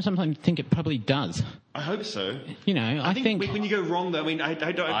sometimes think it probably does. I hope so. You know, I think when you go wrong, though, I mean, I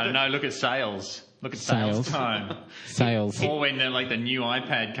don't know. Look at sales. Look at sales time. Sales. Or when the new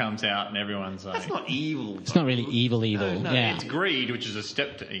iPad comes out and everyone's like... That's not evil. It's not really evil. No, it's greed, which is a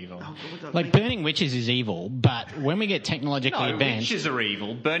step to evil. Like burning witches is evil, but when we get technologically advanced... witches are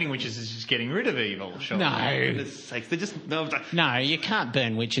evil. Burning witches is just getting rid of evil. Sure. No. For goodness sakes, they're just... No, you can't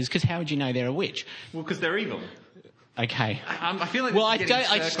burn witches, because how would you know they're a witch? Well, because they're evil. Okay. I feel like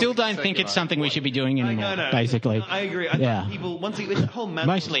I still don't think it's something we should be doing anymore. No. Basically, I agree. I think people once the whole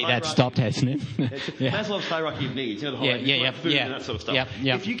mostly that's stopped, hasn't it? Maslow's hierarchy of needs. You know, the whole food and that sort of stuff.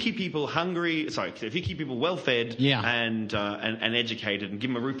 If you keep people if you keep people well fed and educated and give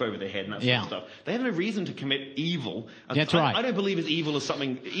them a roof over their head and that sort of stuff, they have no reason to commit evil. That's right. I don't believe evil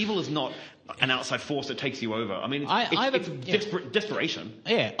is not an outside force that takes you over. I mean, it's desperation.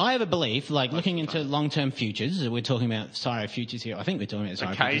 Yeah, I have a belief, like looking into long-term futures. We're talking about Cyro futures here. I think we're talking about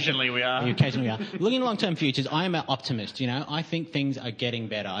Cyro Occasionally futures. we are. Occasionally we are. Looking at long-term futures, I am an optimist, you know. I think things are getting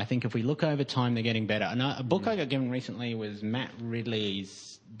better. I think if we look over time, they're getting better. And a book I got given recently was Matt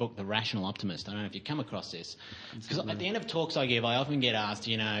Ridley's book, The Rational Optimist. I don't know if you've come across this. Because at the end of talks I give, I often get asked,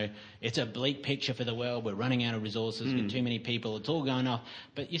 you know, it's a bleak picture for the world. We're running out of resources with too many people. It's all going off.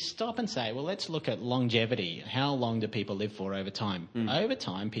 But you stop and say, well, let's look at longevity. How long do people live for over time? Over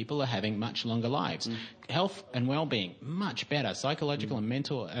time, people are having much longer lives. Health and well-being, much better. Psychological and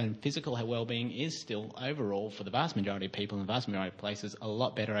mental and physical well-being is still overall, for the vast majority of people in the vast majority of places, a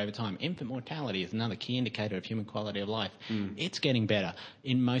lot better over time. Infant mortality is another key indicator of human quality of life. It's getting better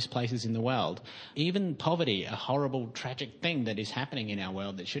in most places in the world. Even poverty, a horrible, tragic thing that is happening in our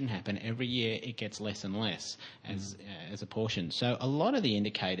world that shouldn't happen, every year it gets less and less as a portion. So a lot of the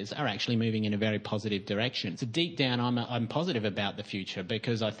indicators are actually moving in a very positive direction. So deep down, I'm positive about the future,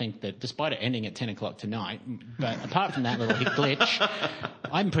 because I think that despite it ending at 10 o'clock tonight, but apart from that little glitch,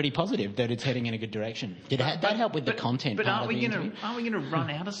 I'm pretty positive that it's heading in a good direction. Did that help with the content? But aren't we going to run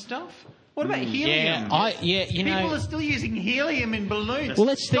out of stuff? What about helium? People are still using helium in balloons. Well,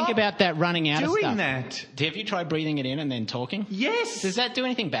 let's think about that running out of stuff. Doing that. Have you tried breathing it in and then talking? Yes. Does that do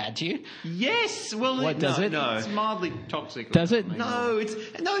anything bad to you? Yes. Well, what does it? No. It's mildly toxic. Does it? No, it's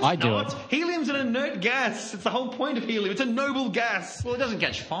not. I do it. Helium's an inert gas. It's the whole point of helium. It's a noble gas. Well, it doesn't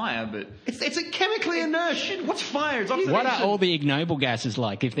catch fire, but it's a chemically inert. What's fire? It's oxidation. What are all the ignoble gases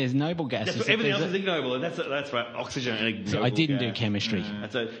like? If there's noble gases, everything else is ignoble, and that's right. Oxygen and ignoble. I didn't do chemistry.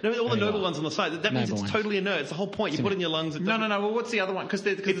 All the noble ones on the side. That means it's totally inert. It's the whole point. You put it in your lungs. No. Well, what's the other one? Because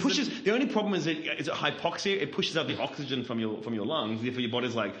it pushes. The only problem is hypoxia. It pushes out the oxygen from your lungs. Therefore, your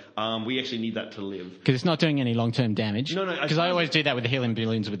body's like, we actually need that to live. Because it's not doing any long-term damage. No. Because I always do that with the helium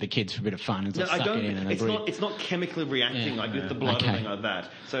balloons with the kids for a bit of fun. And suck it in and it's not chemically reacting like with the blood or anything like that.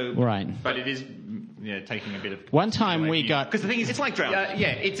 So right. But it is taking a bit of... One time we got... Because the thing is, it's like drowning.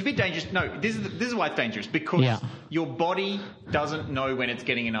 It's a bit dangerous. No, this is why it's dangerous. Because your body doesn't know when it's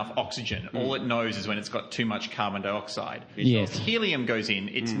getting enough oxygen. All it knows is when it's got too much carbon dioxide. Yes. If helium goes in,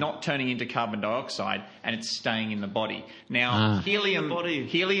 it's not turning into carbon dioxide and it's staying in the body. Now,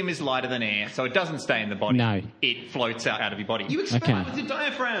 helium is lighter than air, so it doesn't stay in the body. No. It floats out of your body. You expand with your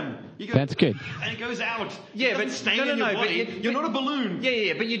diaphragm. That's good. And it goes out. Yeah, but staying in your body. You're not a balloon.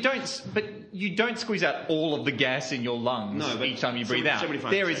 Yeah, but you don't squeeze out all of the gas in your lungs each time you breathe out.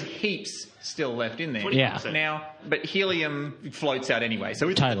 There is heaps still left in there. Yeah. Now, but helium floats out anyway, so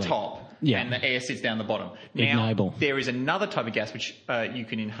it's at the top. Yeah. And the air sits down the bottom. Now, Ignoble. there is another type of gas which you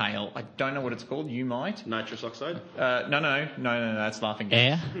can inhale. I don't know what it's called. You might. Nitrous oxide? No, that's laughing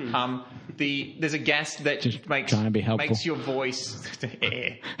gas. Air? There's a gas that just trying to be helpful. makes your voice...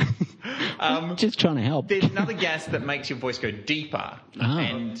 air. Just trying to help. There's another gas that makes your voice go deeper.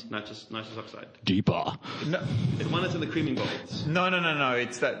 And nitrous oxide. Deeper. No, it's one that's in the creaming bowls. No.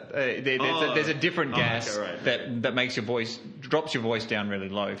 It's that there's a different gas that makes your voice drops your voice down really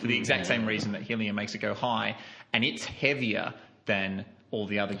low for the exact same reason that helium makes it go high, and it's heavier than all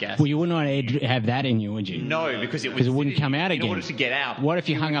the other gases. Well, you wouldn't have that in you, would you? No, because it wouldn't come out again. In order to get out. What if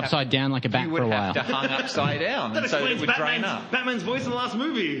you hung upside down like a bat for a while? You would have to hung upside down, that so it would drain up. Batman's voice in the last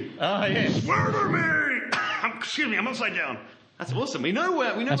movie. Oh, yeah. Murder me! Excuse me, I'm upside down. That's awesome. We know.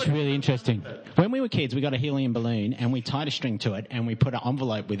 That's really interesting. When we were kids, we got a helium balloon and we tied a string to it and we put an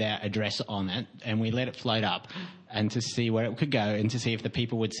envelope with our address on it and we let it float up and to see where it could go and to see if the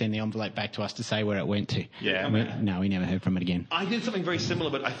people would send the envelope back to us to say where it went to. Yeah. We never heard from it again. I did something very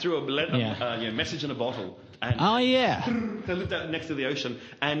similar, but I threw a message in a bottle. And I lived out next to the ocean,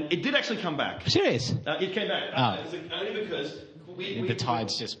 and it did actually come back. Serious? It came back. Only because... the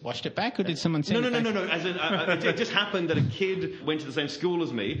tides just washed it back, or did someone send it back? No. As in, it just happened that a kid went to the same school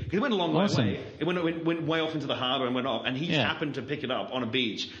as me. Because it went a long way. It went way off into the harbour and went off. And he just happened to pick it up on a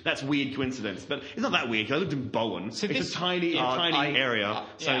beach. That's a weird coincidence. But it's not that weird, because I lived in Bowen. So it's a tiny area.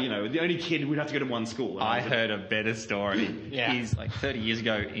 So, the only kid would have to go to one school. I heard a better story. Is like 30 years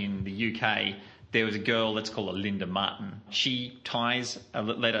ago in the UK... There was a girl, let's call her Linda Martin. She ties a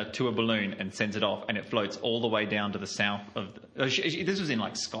letter to a balloon and sends it off, and it floats all the way down to the south of... this was in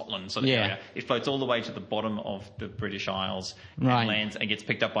like Scotland sort of area. It floats all the way to the bottom of the British Isles and lands and gets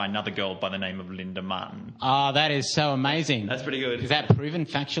picked up by another girl by the name of Linda Martin. Oh, that is so amazing. That's pretty good. Is that proven,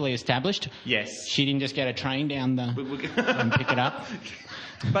 factually established? Yes. She didn't just get a train down and pick it up?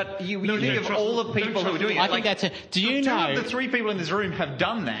 But you think of all the people who are doing it. I think that's it. Do you know... 2 of the 3 people in this room have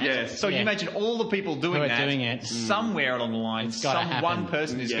done that. Yes. So you imagine all the people doing it. Somewhere along the line, one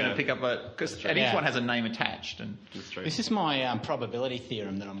person is going to pick up and each one has a name attached. And this is my probability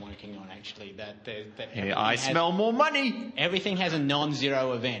theorem that I'm working on, actually. That I smell more money. Everything has a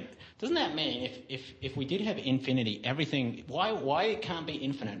non-zero event. Doesn't that mean if we did have infinity, everything... Why it can't be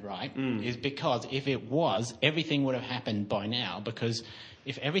infinite, right, is because if it was, everything would have happened by now, because...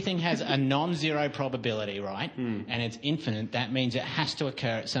 If everything has a non-zero probability, right, and it's infinite, that means it has to occur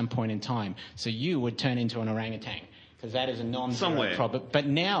at some point in time. So you would turn into an orangutan, because that is a non-zero probability. But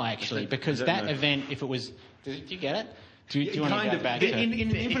now, actually, because that event, if it was... Do you get it? Do you want to go back to in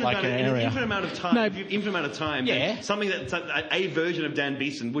an infinite amount of time? Something that a version of Dan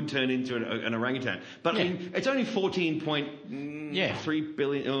Beeson would turn into an orangutan. But I mean, it's only 14.3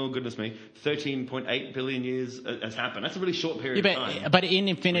 billion. Oh goodness me, 13.8 billion years has happened. That's a really short period of time. But in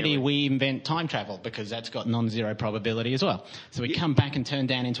infinity, we invent time travel because that's got non-zero probability as well. So we come back and turn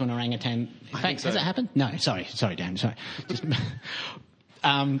Dan into an orangutan. In fact, has it happened? No, sorry, Dan. Sorry. Just,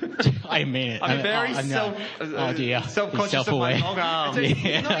 I mean it. I'm very self-conscious self-aware. of my long arm.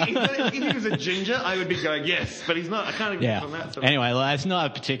 If he was a ginger, I would be going, yes, but he's not. I can't even get from that. Anyway, that's not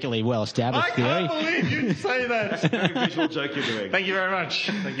a particularly well-established theory. I can't believe you say that. That's a very visual joke you're doing. Thank you very much.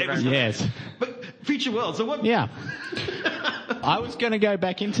 Yes. But future world, so what... Yeah. I was going to go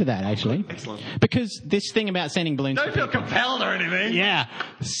back into that, actually. Excellent. Because this thing about sending balloons... Don't feel compelled or anything. Yeah.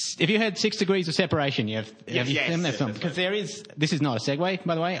 If you heard 6 degrees of separation, have you seen that film? Because this is not a segue,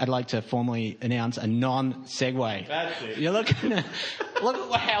 by the way. I'd like to formally announce a non-segue. That's it. You're looking at...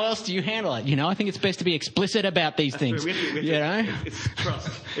 Look, how else do you handle it? I think it's best to be explicit about these things. It's trust.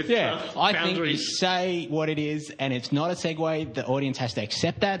 It's trust. I think you say what it is, and it's not a segue. The audience has to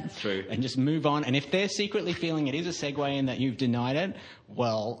accept that. That's true. And just move on. And if they're secretly feeling it is a segue and that you've denied it,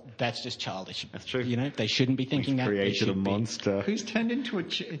 well, that's just childish. That's true. They shouldn't be thinking that. Created a monster. Who's turned into a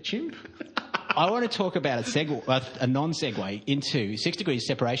chimp? I want to talk about a non-segue into 6 degrees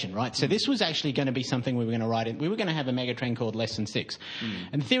separation, right? So this was actually going to be something we were going to write in. We were going to have a megatrend called Less Than 6.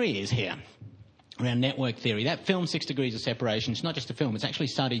 And the theory is here around network theory. That film, 6 Degrees of Separation, it's not just a film. It's actually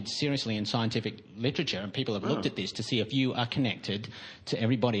studied seriously in scientific literature, and people have looked at this to see if you are connected to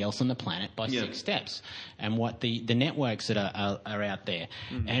everybody else on the planet by 6 steps, and what the networks that are out there.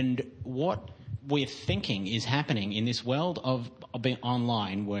 And what we're thinking is happening in this world of being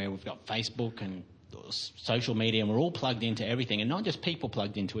online, where we've got Facebook and social media, and we're all plugged into everything, and not just people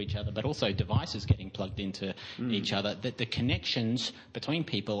plugged into each other, but also devices getting plugged into each other, that the connections between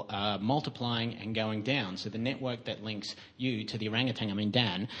people are multiplying and going down. So the network that links you to the orangutan,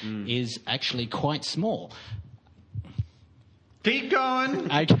 Dan, is actually quite small. Keep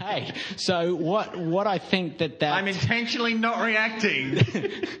going. Okay. So what I think that... I'm intentionally not reacting.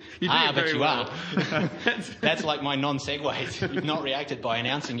 But you are. That's like my non-segues. You've not reacted by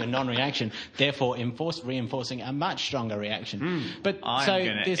announcing your non-reaction, therefore reinforcing a much stronger reaction. But I'm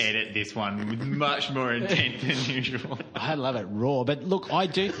going to edit this one with much more intent than usual. I love it raw. But look, I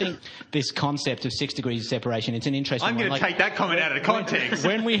do think this concept of 6 degrees of separation, it's an interesting one. I'm going to take that comment out of context.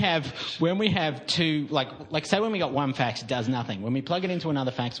 When we have two, like say when we got one fax, it does nothing. When we plug it into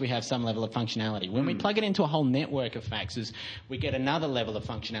another fax, we have some level of functionality. When we plug it into a whole network of faxes, we get another level of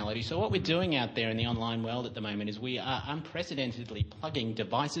functionality. So what we're doing out there in the online world at the moment is we are unprecedentedly plugging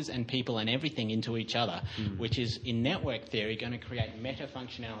devices and people and everything into each other, which is, in network theory, going to create meta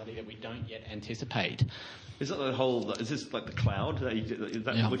functionality that we don't yet anticipate. Is this like the cloud? Is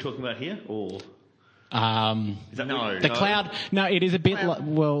that what we're talking about here? Or... Is that cloud? No, it is a bit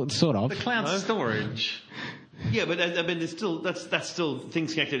sort of. The cloud storage. Yeah, but I mean, that's still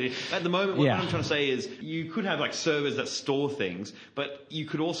things connected. At the moment, what I'm trying to say is you could have like servers that store things, but you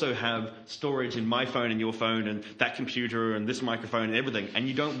could also have storage in my phone and your phone and that computer and this microphone and everything, and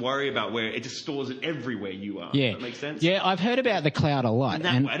you don't worry about where it just stores it everywhere you are. Yeah. Does that make sense? Yeah, I've heard about the cloud a lot.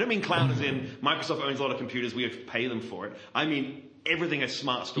 And I don't mean cloud as in Microsoft owns a lot of computers, we have to pay them for it. I mean everything has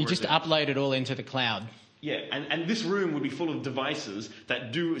smart storage. You just upload it all into the cloud. Yeah, and this room would be full of devices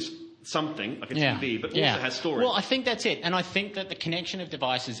that do something, like a TV, but also has storage. Well, I think that's it. And I think that the connection of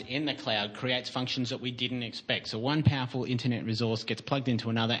devices in the cloud creates functions that we didn't expect. So one powerful internet resource gets plugged into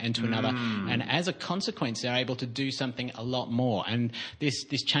another and to another. And as a consequence, they're able to do something a lot more. And this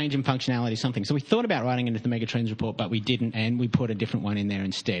change in functionality is something. So we thought about writing into the Megatrends report, but we didn't, and we put a different one in there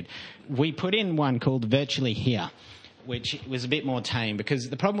instead. We put in one called Virtually Here, which was a bit more tame, because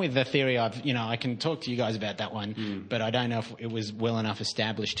the problem with the theory I can talk to you guys about that one, but I don't know if it was well enough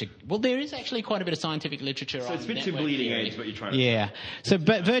established to... Well, there is actually quite a bit of scientific literature on network. So it's a bit too bleeding edge, what you're trying to say. Yeah. So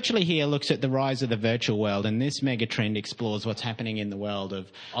but Virtually Here looks at the rise of the virtual world, and this mega trend explores what's happening in the world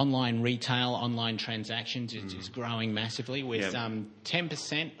of online retail, online transactions is growing massively, with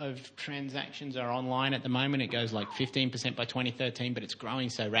 10% of transactions are online at the moment. It goes like 15% by 2013, but it's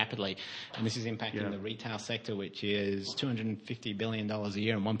growing so rapidly, and this is impacting the retail sector, which is $250 billion a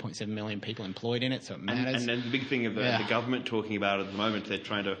year and 1.7 million people employed in it, so it matters. And then the big thing of the government talking about at the moment, they're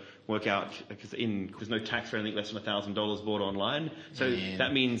trying to work out, because there's no tax for anything less than $1,000 bought online. So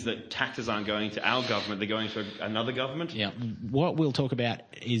that means that taxes aren't going to our government, they're going to another government. Yeah. What we'll talk about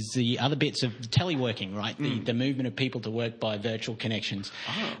is the other bits of teleworking, right? The movement of people to work by virtual connections.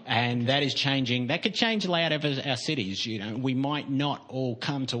 And that is changing. That could change the layout of our cities. We might not all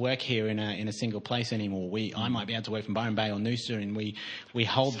come to work here in a single place anymore. I might be able to work from Byron Bay or Noosa, and we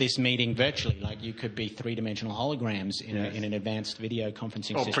hold this meeting virtually. Like, you could be three-dimensional holograms in an advanced video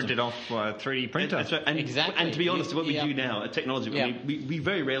conferencing system. Printed off a 3D printer. Exactly. And to be honest, what we do now, technology, we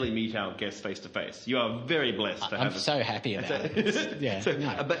very rarely meet our guests face to face. You are very blessed to have I'm so happy about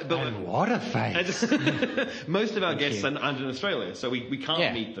it. But what a face. Most of our guests aren't in Australia, so we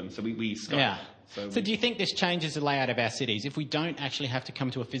can't meet them, so we Skype. Yeah. So do you think this changes the layout of our cities? If we don't actually have to come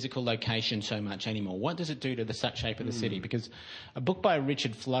to a physical location so much anymore, what does it do to the shape of the city? Because a book by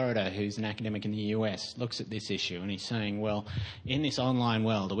Richard Florida, who's an academic in the US, looks at this issue, and he's saying, well, in this online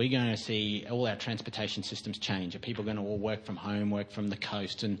world, are we going to see all our transportation systems change? Are people going to all work from home, work from the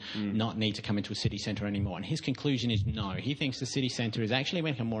coast, and not need to come into a city centre anymore? And his conclusion is no. He thinks the city centre is actually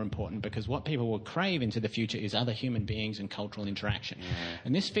become more important, because what people will crave into the future is other human beings and cultural interaction.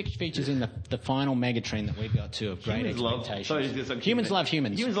 And this features in the final megatrend that we've got to of great expectations. Humans love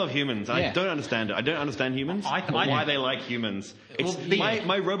humans. Humans love humans. I don't understand it. I don't understand humans. Why they like humans.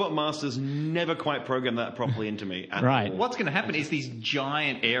 My robot masters never quite programmed that properly into me. Right. What's going to happen is these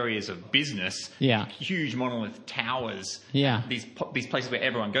giant areas of business, huge monolith towers, these places where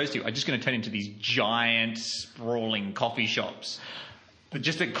everyone goes to, are just going to turn into these giant sprawling coffee shops.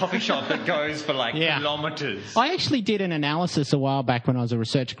 Just a coffee shop that goes for kilometres. I actually did an analysis a while back when I was a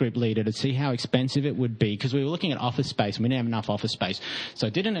research group leader to see how expensive it would be, because we were looking at office space and we didn't have enough office space. So I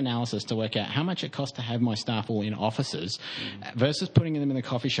did an analysis to work out how much it cost to have my staff all in offices versus putting them in the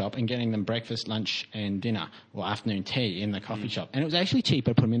coffee shop and getting them breakfast, lunch and dinner or afternoon tea in the coffee shop. And it was actually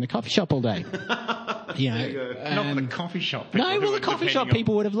cheaper to put them in the coffee shop all day. Not for the coffee shop people. No, well, the coffee shop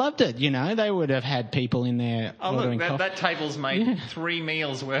people would have loved it. They would have had people in there ordering coffee. That table's made 3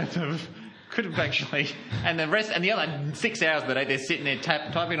 meals worth of. Could have actually, and the other 6 hours of the day they're sitting there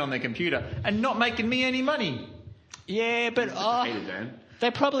typing on their computer and not making me any money. Yeah, but they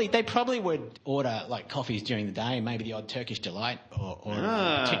probably would order coffees during the day, maybe the odd Turkish delight or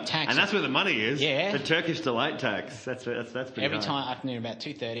Tic Tacs. And that's where the money is. Yeah, the Turkish delight tax. That's pretty. Every time afternoon about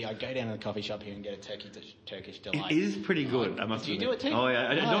 2:30, I'd go down to the coffee shop here and get a Turkish delight. It is pretty good. I must. Do you do it too? Oh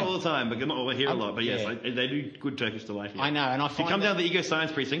yeah, not all the time, but I hear a lot. But yes, they do good Turkish delight here. I know, and I find if you come down to the Ego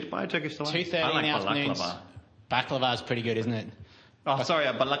Science Precinct, buy a Turkish delight. 2:30 in the afternoons. Baklava's pretty good, isn't it? Oh, sorry,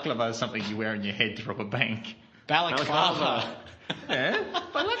 a balaclava is something you wear on your head to rob a bank. Balaclava. Yeah,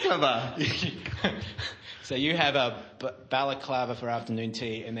 balaclava. So you have a balaclava for afternoon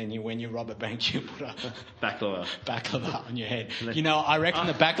tea, and then when you rob a bank, you put a baklava on your head. I reckon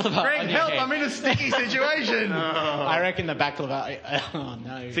the baklava. Greg, help! I'm in a sticky situation. I reckon the baklava. Oh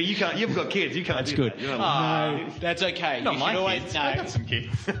no! So you can't. You've got kids. You can't. That's good. That. No, that's okay. Not my kids. I got some kids.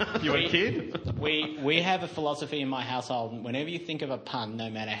 You a kid? We have a philosophy in my household. Whenever you think of a pun, no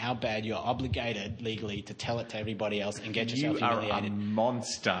matter how bad, you're obligated legally to tell it to everybody else and get yourself humiliated. You are a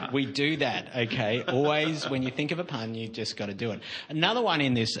monster. We do that. Okay, always. When you think of a pun, you just got to do it. Another one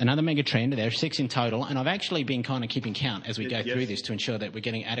in this, another mega trend, there are 6 in total, and I've actually been kind of keeping count as we go through this to ensure that we're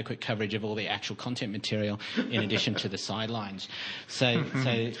getting adequate coverage of all the actual content material in addition to the sidelines. So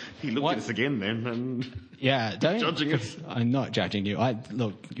he looked at us again then. And don't judging us. I'm not judging you.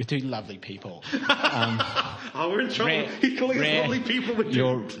 Look, you're two lovely people. We're in trouble. He's calling us lovely people.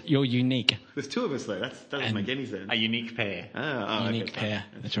 You're unique. There's 2 of us though. That doesn't make any sense. A unique pair. Unique pair.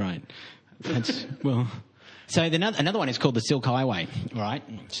 That's right. So another one is called the Silk Highway, right?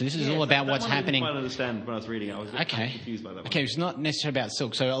 So this is all about what's happening. I didn't quite understand when I was reading it. I was confused by that one. Okay, it's not necessarily about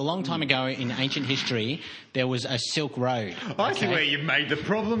silk. So a long time ago in ancient history, there was a Silk Road. I see where you've made the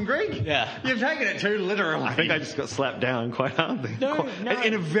problem, Greg. Yeah. You've taken it too literally. I think I just got slapped down quite hardly. No.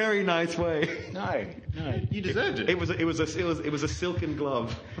 In a very nice way. No. You deserved it. It was a silken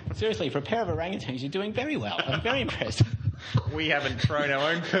glove. Seriously, for a pair of orangutans, you're doing very well. I'm very impressed. We haven't thrown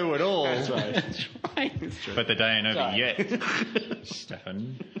our own poo at all. That's right. That's right. But the day ain't over yet,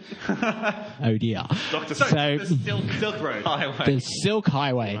 Stefan. Oh dear. The Silk Road Highway. The Silk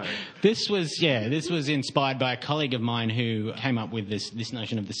Highway. Right. This was inspired by a colleague of mine who came up with this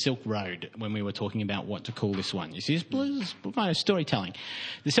notion of the Silk Road when we were talking about what to call this one. You see, this is kind of storytelling.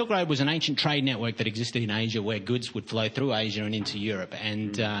 The Silk Road was an ancient trade network that existed in Asia where goods would flow through Asia and into Europe.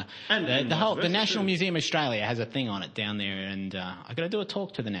 And the National Museum of Australia has a thing on it down there. And I've got to do a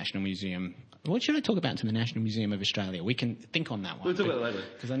talk to the National Museum. What should I talk about to the National Museum of Australia? We can think on that one. We'll talk about it later.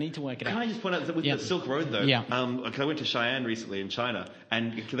 Because I need to work it out. Can I just point out that with the Silk Road, though? Yeah. Because I went to Cheyenne recently in China,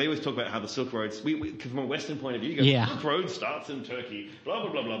 and they always talk about how the Silk Roads, because from a Western point of view, you go, the Silk Road starts in Turkey, blah,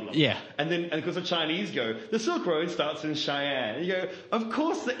 blah, blah, blah, blah. Yeah. And because the Chinese go, the Silk Road starts in Cheyenne. And you go, of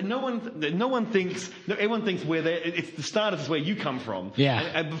course, everyone thinks where it's the start is where you come from. Yeah.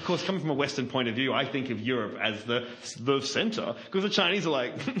 And of course, coming from a Western point of view, I think of Europe as the centre, because the Chinese are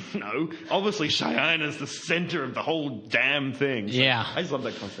like, no, obviously Cheyenne is the centre of the whole damn thing. So I just love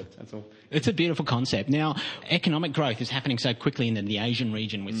that concept, that's all. It's a beautiful concept. Now, economic growth is happening so quickly in the Asian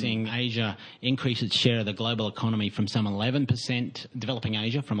region. We're seeing Asia increase its share of the global economy from some 11%, developing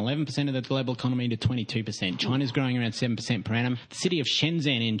Asia, from 11% of the global economy to 22%. China's growing around 7% per annum. The city of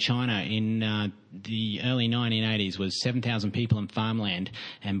Shenzhen in China in the early 1980s was 7,000 people and farmland,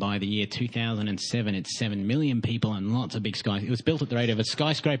 and by the year 2007 it's 7 million people and lots of big skyscrapers. It was built at the rate of a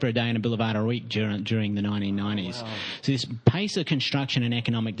skyscraper a day and a boulevard a week during the 1990s. Wow. So this pace of construction and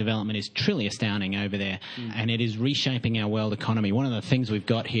economic development is truly astounding over there, and it is reshaping our world economy. One of the things we've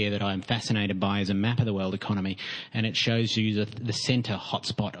got here that I'm fascinated by is a map of the world economy, and it shows you the centre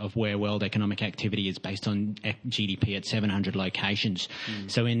hotspot of where world economic activity is based on GDP at 700 locations.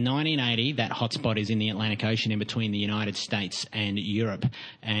 So in 1980, that hotspot is in the Atlantic Ocean in between the United States and Europe.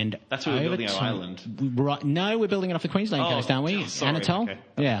 And that's where we're building our island. Right? No, we're building it off the Queensland coast, aren't we? Anatole? Okay.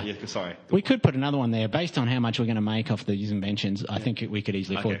 Yeah. Sorry. We could put another one there based on how much we're going to make off these inventions. I think we could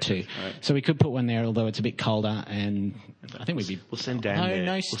easily afford two. Right. So we could put one there, although it's a bit colder, and I think we'd be. We'll send Dan there.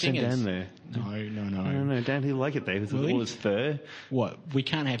 No stingers. We'll send Dan there. No. Dan, he'll like it there with all his fur. What? We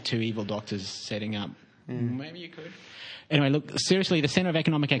can't have two evil doctors setting up Maybe you could. Anyway, look, seriously, the centre of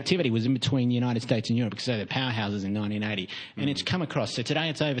economic activity was in between the United States and Europe because they're the powerhouses in 1980. And it's come across. So today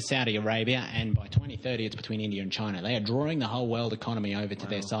it's over Saudi Arabia, and by 2030 it's between India and China. They are drawing the whole world economy over to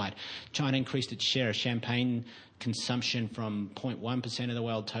their side. China increased its share of champagne consumption from 0.1% of the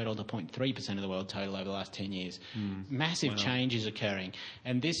world total to 0.3% of the world total over the last 10 years. Massive change is occurring.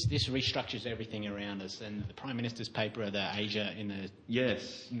 And this restructures everything around us. And the Prime Minister's paper of the Asia in the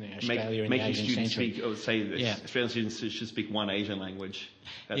Australia in the Asian century. Australian students should speak one Asian language.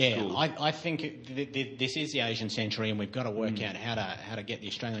 That's cool. I think this is the Asian century, and we've got to work out how to get the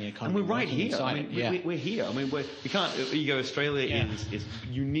Australian economy. And we're right here. We're here. I mean, we can't. Australia is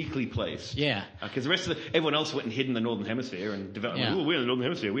uniquely placed. Yeah. Because the rest of everyone else went and hid in the Northern Hemisphere and developed. We're in the Northern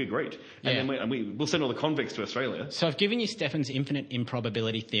Hemisphere. We're great. And then we'll send all the convicts to Australia. So I've given you Stefan's infinite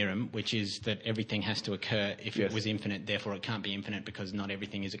improbability theorem, which is that everything has to occur if it was infinite. Therefore, it can't be infinite because not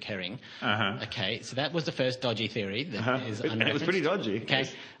everything is occurring. Okay. So that was the first dodgy theory that is unreferenced. And it was pretty dodgy. Okay.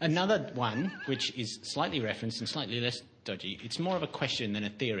 Another one, which is slightly referenced and slightly less dodgy, it's more of a question than a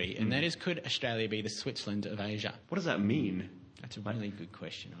theory, and that is, could Australia be the Switzerland of Asia? What does that mean? That's a really good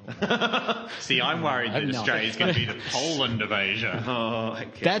question. See, I'm worried that Australia's going to be the Poland of Asia.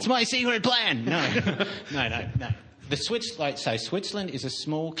 That's my secret plan. No. Switzerland is a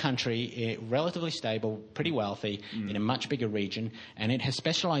small country, relatively stable, pretty wealthy, in a much bigger region, and it has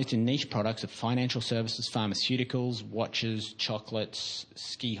specialised in niche products of financial services, pharmaceuticals, watches, chocolates,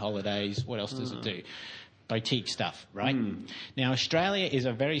 ski holidays. What else does it do? Boutique stuff, right? Now, Australia is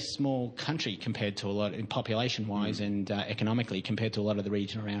a very small country compared to a lot, in population-wise and economically, compared to a lot of the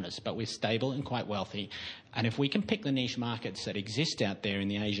region around us. But we're stable and quite wealthy. And if we can pick the niche markets that exist out there in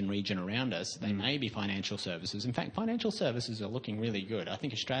the Asian region around us, they may be financial services. In fact, financial services are looking really good. I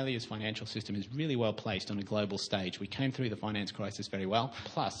think Australia's financial system is really well placed on a global stage. We came through the finance crisis very well.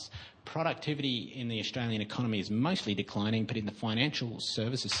 Plus, productivity in the Australian economy is mostly declining, but in the financial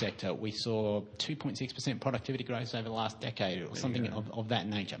services sector, we saw 2.6% productivity growth over the last decade, or something of that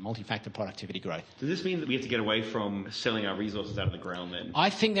nature, multi-factor productivity growth. Does this mean that we have to get away from selling our resources out of the ground then? I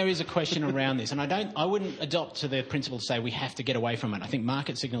think there is a question around this, and I wouldn't adopt to the principle to say we have to get away from it. I think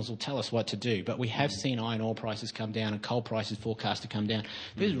market signals will tell us what to do, but we have seen iron ore prices come down and coal prices forecast to come down.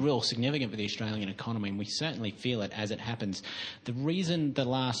 This is real significant for the Australian economy, and we certainly feel it as it happens. The reason the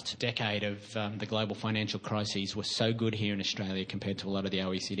last decade of the global financial crises was so good here in Australia compared to a lot of the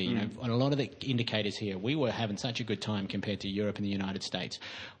OECD, on a lot of the indicators here, we were having such a good time compared to Europe and the United States.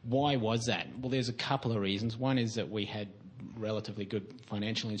 Why was that? Well, there's a couple of reasons. One is that we had relatively good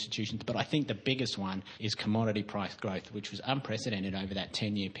financial institutions, but I think the biggest one is commodity price growth, which was unprecedented over that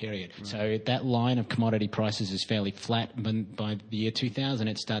 10-year period. Right. So that line of commodity prices is fairly flat, but by the year 2000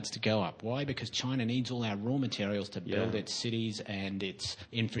 it starts to go up. Why? Because China needs all our raw materials to build its cities and its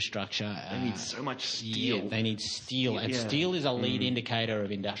infrastructure. They need so much steel. Yeah, they need steel, and steel is a lead indicator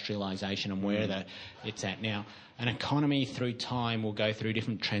of industrialization and where it's at now. An economy through time will go through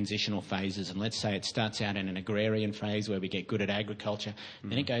different transitional phases, and let's say it starts out in an agrarian phase where we get good at agriculture,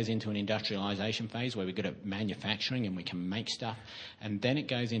 then it goes into an industrialisation phase where we're good at manufacturing and we can make stuff, and then it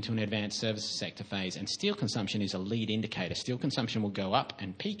goes into an advanced services sector phase, and steel consumption is a lead indicator. Steel consumption will go up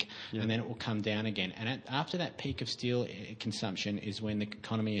and peak, and then it will come down again, and after that peak of steel consumption is when the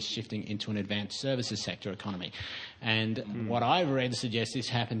economy is shifting into an advanced services sector economy. And what I've read suggests this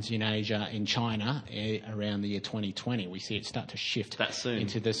happens in Asia, in China, around the year 2020. We see it start to shift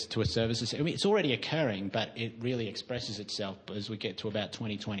into this to a services. I mean, it's already occurring, but it really expresses itself as we get to about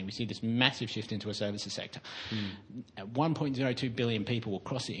 2020. We see this massive shift into a services sector. 1.02 billion people will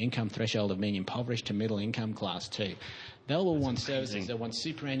cross the income threshold of being impoverished to middle income class too. They'll all want services, they'll want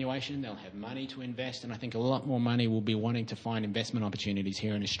superannuation, they'll have money to invest, and I think a lot more money will be wanting to find investment opportunities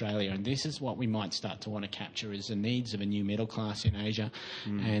here in Australia, and this is what we might start to want to capture, is the needs of a new middle class in Asia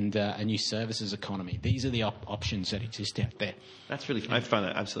and a new services economy. These are the options that exist out there. That's really, I find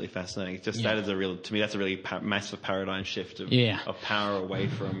that absolutely fascinating. It's just that is to me, that's a really massive paradigm shift of power away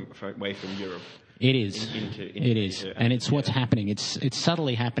from Europe. It is. It is. And it's what's happening. It's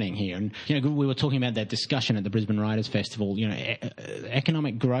subtly happening here. And, we were talking about that discussion at the Brisbane Writers' Festival.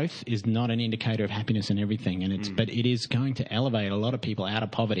 Economic growth is not an indicator of happiness and everything. And but it is going to elevate a lot of people out of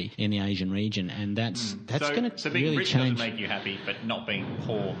poverty in the Asian region. And that's going to being really rich change. Doesn't make you happy, but not being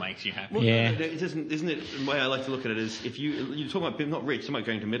poor makes you happy. Well, isn't it, the way I like to look at it is, if you're talking about not rich, talking about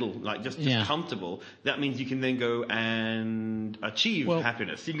going to middle, like just comfortable, that means you can then go and achieve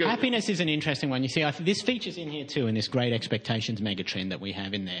happiness. Happiness is an interesting one. You see, this features in here too in this Great Expectations megatrend that we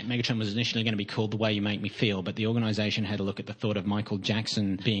have in there. Megatrend was initially going to be called The Way You Make Me Feel, but the organisation had a look at the thought of Michael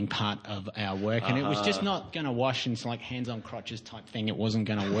Jackson being part of our work, and it was just not going to wash, and it's like hands on crotches type thing. It wasn't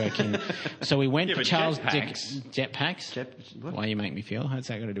going to work. So we went for Charles Dickens. Jetpacks? Why You Make Me Feel? How's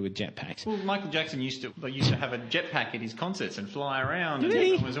that got to do with jetpacks? Well, Michael Jackson used to have a jetpack at his concerts and fly around. Did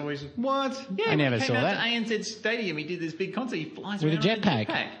he? And was always, what? Yeah, I never saw that. He came out to ANZ Stadium. He did this big concert. He flies with around a jetpack. With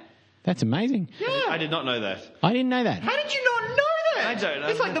a jetpack. That's amazing. Yeah. I did not know that. I didn't know that. How did you not know that? I don't know.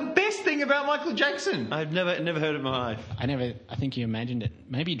 It's like the best thing about Michael Jackson. I've never heard it in my life. I think you imagined it.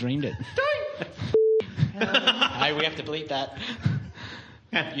 Maybe you dreamed it. Don't. Hey, we have to bleep that.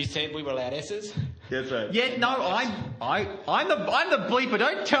 You said we were allowed S's? That's right. Yeah, no, I'm the bleeper.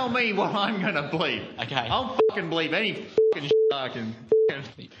 Don't tell me what I'm going to bleep. Okay. I'll fucking bleep any fucking shit I can.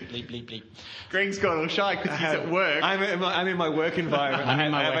 Bleep. Greg's got all shy because he's at work. I'm in my work environment. I'm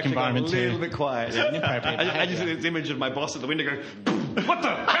in my work environment too. A little bit quiet. I just see this image of my boss at the window going, "What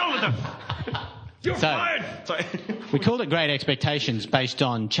the hell is that? You're fired!" Sorry. We called it Great Expectations based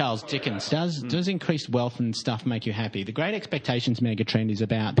on Charles Dickens. Does increased wealth and stuff make you happy? The Great Expectations megatrend is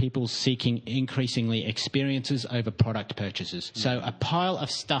about people seeking increasingly experiences over product purchases. So a pile of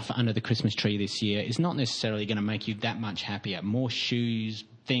stuff under the Christmas tree this year is not necessarily going to make you that much happier. More shoes,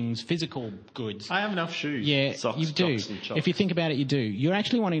 things, physical goods. I have enough shoes. Yeah, Socks, you do. jocks and chocks. If you think about it, you do. You're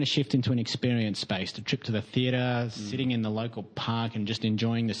actually wanting to shift into an experience space, a trip to the theatre, sitting in the local park and just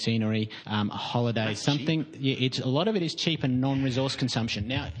enjoying the scenery, a holiday, That's something. Yeah, a lot of it is cheap and non-resource consumption.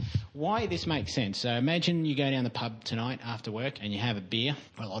 Now, why this makes sense? So imagine you go down the pub tonight after work and you have a beer,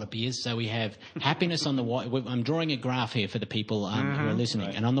 or a lot of beers. So we have happiness on the Y. I'm drawing a graph here for the people who are listening.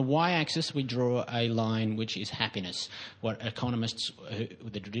 Right. And on the Y-axis, we draw a line which is happiness, what economists,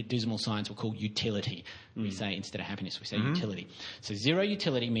 the dismal science will call utility. We say instead of happiness, we say utility. So zero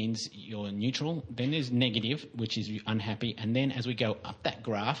utility means you're neutral. Then there's negative, which is unhappy. And then as we go up that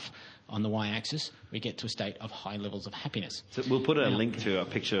graph on the Y-axis, we get to a state of high levels of happiness. So we'll put a link to a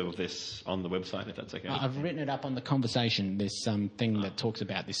picture of this on the website, if that's okay. I've written it up on the conversation. There's some thing that talks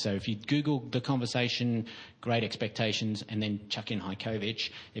about this. So if you Google the conversation, Great Expectations, and then chuck in Hajkovic,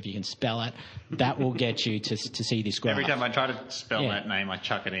 if you can spell it, that will get you to see this graph. Every time I try to spell that name, I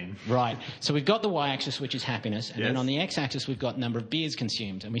chuck it in. Right. So we've got the Y-axis, which is happiness, and then on the X-axis, we've got number of beers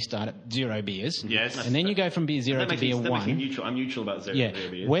consumed, and we start at 0 beers. Yes. And then you go from beer 0 to beer 1. Neutral. I'm neutral about 0 to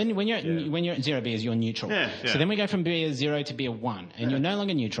beers. When you're at 0 beers, you're neutral. Yeah. So then we go from beer 0 to beer 1, and you're no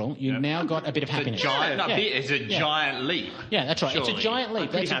longer neutral. You've now got a bit of happiness. It's a giant leap. Yeah, that's right. Surely. It's a giant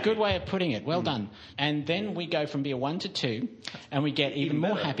leap. That's a good way of putting it. Well done. And then we go from beer 1 to 2, and we get even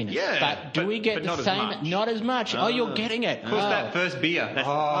more happiness. Yeah, but do we get the same? Not as much. Oh, you're getting it. What's that first beer?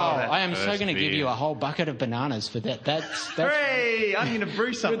 I am so going to give you a whole bucket of bananas for that. That's Hooray! I'm going to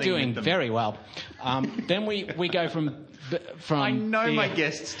brew something. You're doing very well. Then we go from I know my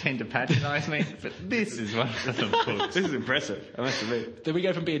guests tend to patronise me, but this is wonderful. This is impressive, I must admit. Then we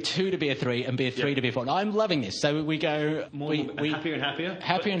go from beer 2 to beer 3 and beer 3 to beer 4. I'm loving this. So we go... happier and happier?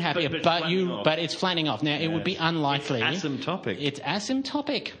 Happier and happier, but it's flattening off. Now, it would be unlikely... It's asymptotic. It's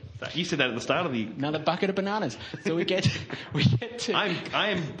asymptotic. You said that at the start of the... Another bucket of bananas. So we get to...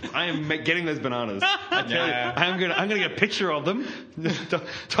 I am getting those bananas. I tell you, I'm going to get a picture of them.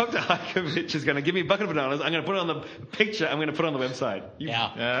 Dr. Hajkovic is going to give me a bucket of bananas. I'm going to put it on the picture. I'm going to put it on the website.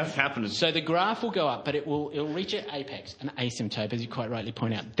 It's happening. So the graph will go up, but it'll reach an apex, an asymptote, as you quite rightly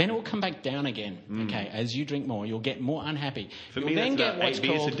point out. Then it will come back down again. Okay, as you drink more, you'll get more unhappy. For me, that's about 8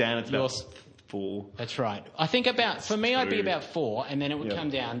 beers a down. It's about 4. That's right. I think for me, I'd be about 4, and then it would come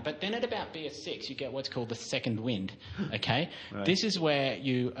down. But then at about beer 6, you get what's called the second wind. Okay? Right. This is where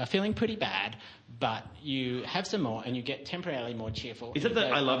you are feeling pretty bad, but you have some more, and you get temporarily more cheerful. Is that the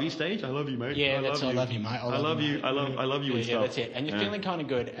I love you stage? I love you, mate. Yeah, that's I love you, mate. I love you. I love you and stuff. Yeah, that's it. And you're feeling kind of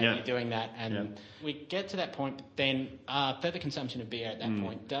good, and you're doing that. And we get to that point, then further consumption of beer at that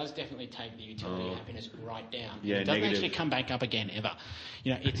point does definitely take the utility of happiness right down. Yeah, it doesn't actually come back up again, ever.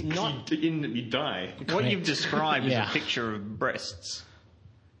 You know, it's not... You die. What you've described is a picture of breasts.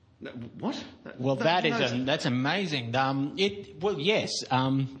 What? Well, that's amazing. Yes.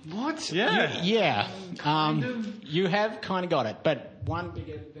 What? Yeah. You have kind of got it, but one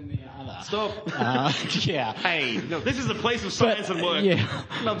bigger than the other. Stop. Yeah. Hey, no, this is a place of science and work. Yeah.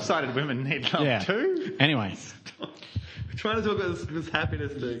 Lopsided women need love too. Anyway. We're trying to talk about this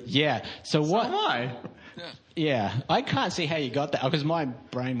happiness thing. Yeah. So what? Am I? Yeah, I can't see how you got that because my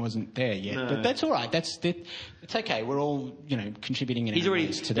brain wasn't there yet. No. But that's all right. It's okay. We're all contributing in our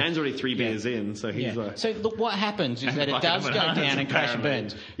ways to Dan's already 3 beers in, so he's like. So look, what happens is that it does go down and crash and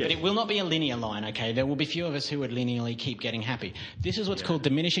burns, but it will not be a linear line. Okay, there will be few of us who would linearly keep getting happy. This is what's called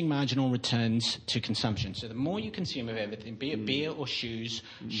diminishing marginal returns to consumption. So the more you consume of everything, be it beer or shoes,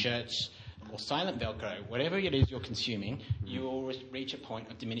 shirts, or silent Velcro, whatever it is you're consuming, you will reach a point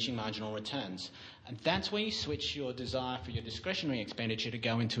of diminishing marginal returns. And that's where you switch your desire for your discretionary expenditure to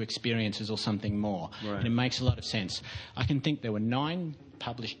go into experiences or something more. Right. And it makes a lot of sense. I can think there were 9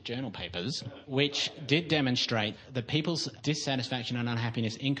 published journal papers which did demonstrate that people's dissatisfaction and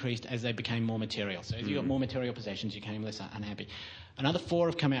unhappiness increased as they became more material. So if you got more material possessions, you became less unhappy. Another 4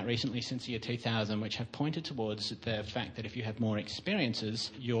 have come out recently since the year 2000 which have pointed towards the fact that if you have more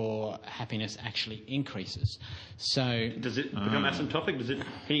experiences, your happiness actually increases. So does it become asymptotic?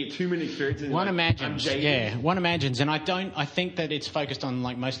 Can you get too many experiences? One imagines, one imagines, and I think that it's focused on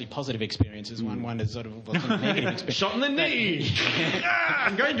like mostly positive experiences. One wonders sort of what's negative experience. Shot in the knee.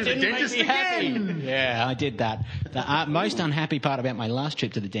 I'm going to the dentist again. Yeah, I did that. The most unhappy part about my last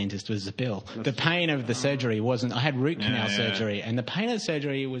trip to the dentist was the bill. The pain of the surgery wasn't. I had root canal surgery, and the pain of the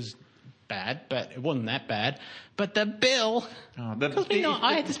surgery was bad, but it wasn't that bad. But the bill,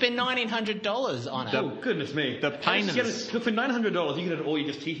 I had to spend $1,900 on it. Oh, goodness me. The pain of for $900, you could have all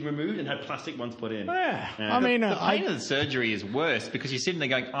your teeth removed and had plastic ones put in. Yeah. I mean, the pain of the surgery is worse because you're sitting there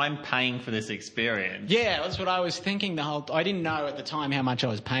going, I'm paying for this experience. Yeah, that's what I was thinking I didn't know at the time how much I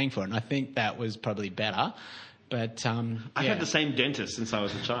was paying for it, and I think that was probably better. But I had the same dentist since I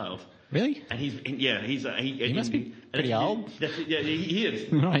was a child. Really? And he must be pretty old. Yeah, he is.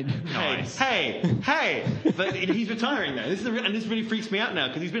 Right. Nice. Hey! But he's retiring now. This really freaks me out now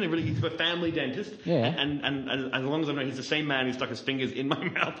because he's a family dentist. Yeah. And as long as I know, he's the same man who stuck his fingers in my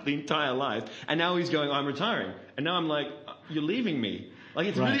mouth the entire life. And now he's going, I'm retiring. And now I'm like, you're leaving me. Like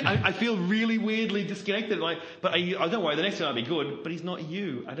it's really, I feel really weirdly disconnected. Like, but don't worry, the next time I'll be good. But he's not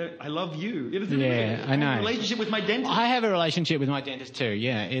you. I love you. I know. I have a relationship with my dentist. I have a relationship with my dentist too.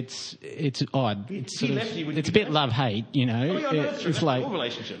 Yeah, it's odd. It's a bit love-hate, you know. Oh, yeah, that's true. It's like all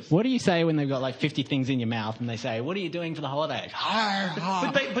relationships. What do you say when they've got like 50 things in your mouth and they say, "What are you doing for the holidays?"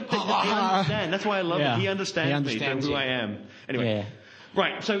 But they understand. That's why I love it. He understands me for who I am. Anyway. Yeah.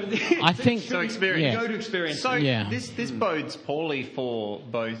 Right, so I think experience. Go to experience. So this bodes poorly for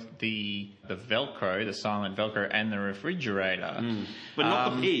both the Velcro, the silent Velcro, and the refrigerator, but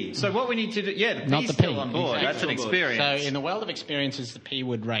not the pee. So what we need to do, the not pee's the still pee. on board. Exactly. That's an experience. So in the world of experiences, the pee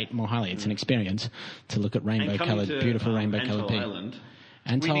would rate more highly. It's an experience to look at rainbow-coloured, beautiful rainbow-coloured pee. Island.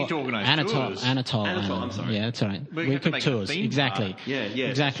 We need to organise tours. Anatole, I'm sorry. Yeah, that's all right. We could tours. Exactly. Yeah,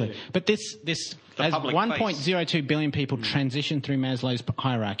 exactly. But this as 1.02 billion people transition through Maslow's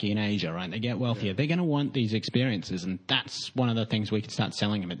hierarchy in Asia, right? They get wealthier. They're going to want these experiences, and that's one of the things we can start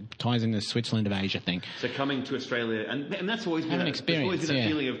selling them. It ties in the Switzerland of Asia thing. So coming to Australia, and that's always been an experience. There's always been a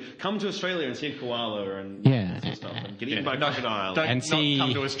feeling of come to Australia and see a koala and stuff, and get eaten by a crocodile. Don't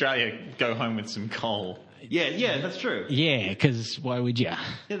come to Australia, go home with some coal. Yeah, that's true. Yeah, because why would you?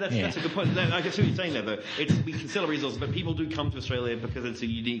 Yeah, that's a good point. I guess what you're saying there, though. We can sell a resource, but people do come to Australia because it's a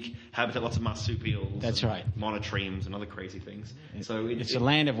unique habitat, lots of marsupials. That's right. Monotremes and other crazy things. So it's a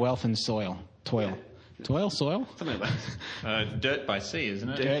land of wealth and toil. Yeah. Soil? Something like that. Dirt by sea, isn't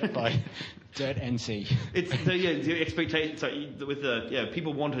it? Dirt and sea. It's the expectation. So with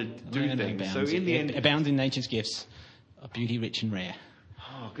people want to do things. So in the end, it abounds in nature's gifts, of beauty rich and rare.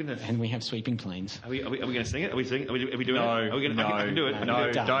 Oh, goodness. And we have sweeping plains. Are we going to sing it? Are we doing it? No. I can do it.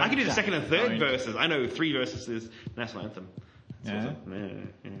 No, don't. I can do the second and third verses. I know 3 verses is national anthem. Yeah.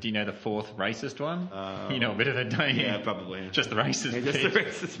 Do you know the 4th racist one? You know a bit of it, don't you? Yeah, probably. Just the racist bit. Just the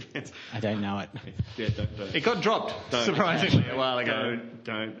racist bits. I don't know it. Yeah, don't. It got dropped, surprisingly, a while ago.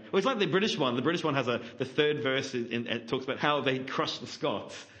 Don't. Well, it's like the British one. The British one has the 3rd verse, it talks about how they crushed the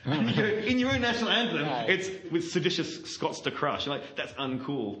Scots. In your own national anthem, it's with seditious Scots to crush. You're like, that's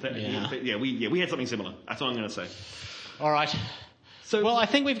uncool. We had something similar. That's all I'm going to say. All right. Well, I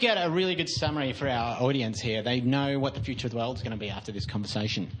think we've got a really good summary for our audience here. They know what the future of the world is going to be after this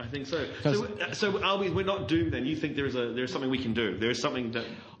conversation. I think so. So we're not doomed then? You think there's something we can do? There is something that...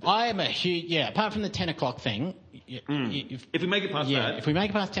 I am a huge... Yeah, apart from the 10 o'clock thing... If we make it past that... if we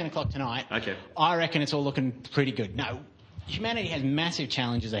make it past 10 o'clock tonight, okay. I reckon it's all looking pretty good. No, humanity has massive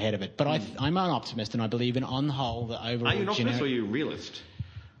challenges ahead of it, but I'm an optimist and I believe in, on the whole, the overall... Are you an optimist or are you a realist?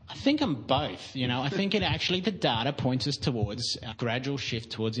 I think I'm both. I think the data points us towards a gradual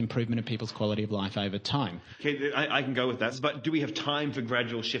shift towards improvement of people's quality of life over time. Okay, I can go with that. But do we have time for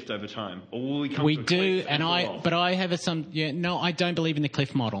gradual shift over time, or will we come? We to a do, cliff I don't believe in the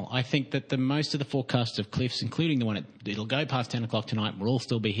cliff model. I think that most of the forecasts of cliffs, including the one it'll go past 10 o'clock tonight, we'll all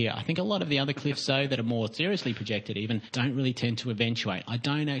still be here. I think a lot of the other cliffs, though, that are more seriously projected even, don't really tend to eventuate. I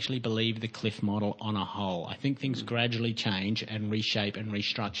don't actually believe the cliff model on a whole. I think things gradually change and reshape and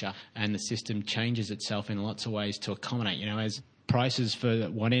restructure, and the system changes itself in lots of ways to accommodate, as prices for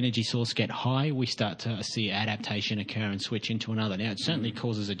one energy source get high, we start to see adaptation occur and switch into another. Now, it certainly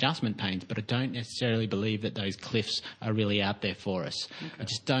causes adjustment pains, but I don't necessarily believe that those cliffs are really out there for us. Okay. I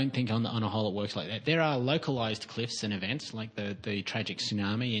just don't think on a whole it works like that. There are localized cliffs and events like the tragic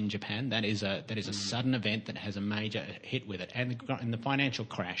tsunami in Japan. That is a sudden event that has a major hit with it. And the financial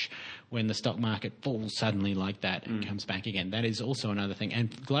crash, when the stock market falls suddenly like that and comes back again. That is also another thing.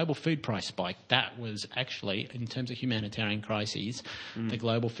 And global food price spike, that was actually, in terms of humanitarian crises, the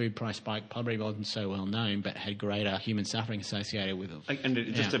global food price spike probably wasn't so well known, but had greater human suffering associated with it. And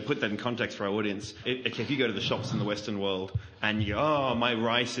just to put that in context for our audience, if you go to the shops in the Western world and you go, oh, my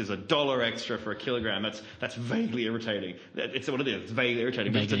rice is $1 extra for a kilogram, that's vaguely irritating. It's what it is. It's vaguely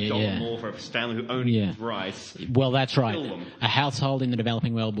irritating, but it's $1 more for a family who only eats rice. Well, that's right. A household in the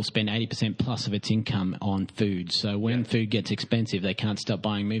developing world will spend 80% plus of its income on food. So when food gets expensive, they can't stop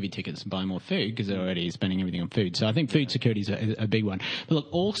buying movie tickets and buy more food because they're already spending everything on food. So I think food security is a big one. But look,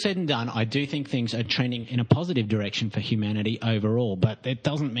 all said and done, I do think things are trending in a positive direction for humanity overall, but it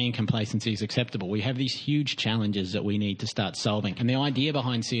doesn't mean complacency is acceptable. We have these huge challenges that we need to start solving. And the idea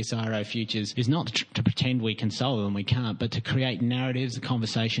behind CSIRO Futures is not to pretend we can solve them, we can't, but to create narratives,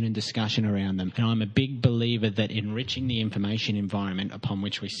 conversation and discussion around them. And I'm a big believer that enriching the information environment upon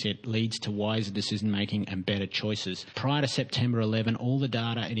which we sit leads to wiser decision making and better choices. Prior to September 11, all the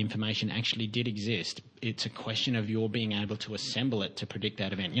data and information actually did exist. It's a question of your being able to assemble it to predict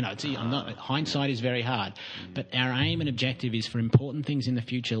that event. Hindsight is very hard, but our aim and objective is for important things in the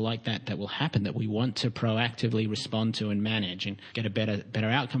future like that will happen, that we want to proactively respond to and manage and get a better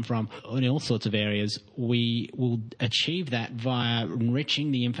outcome from in all sorts of areas. We will achieve that via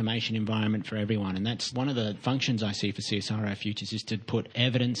enriching the information environment for everyone, and that's one of the functions I see for CSIRO Futures, is to put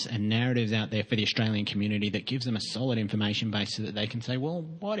evidence and narratives out there for the Australian community that gives them a solid information base so that they can say, well,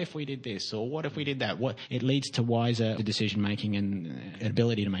 what if we did this, or what if we did that? It leads to wiser decision making and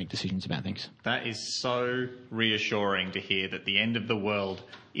ability to make decisions about things. That is so reassuring to hear that the end of the world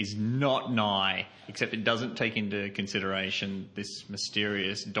is not nigh, except it doesn't take into consideration this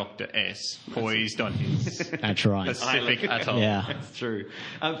mysterious Dr. S poised on his That's right. Pacific atoll. Yeah, that's true.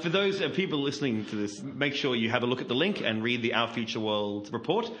 For those people listening to this, make sure you have a look at the link and read the Our Future World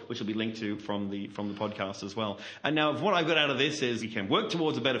report, which will be linked to from the podcast as well. And now, what I've got out of this is we can work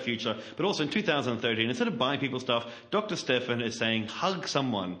towards a better future, but also in 2013, instead of buying people stuff, Dr. Stefan is saying, hug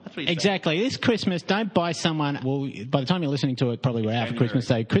someone. That's what he's exactly. saying. This Christmas, don't buy someone. Well, by the time you're listening to it, probably we're out for Christmas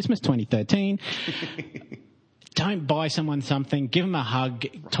Day. Christmas 2013. Don't buy someone something, give them a hug,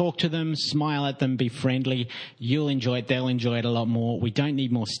 talk to them, smile at them, be friendly. You'll enjoy it, they'll enjoy it a lot more. We don't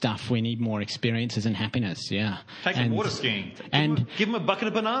need more stuff, we need more experiences and happiness, yeah. Take them water skiing. Give them a bucket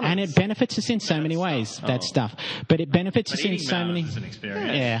of bananas. And it benefits us in so many ways, that stuff. But it benefits us in so many... is an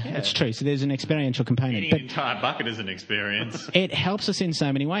experience. Yeah, it's true. So there's an experiential component. Eating an entire bucket is an experience. It helps us in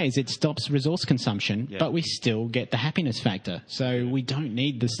so many ways. It stops resource consumption, but we still get the happiness factor. So we don't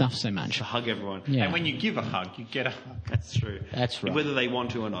need the stuff so much. To hug everyone. Yeah. And when you give a hug, you get a hug. That's true. That's right. Whether they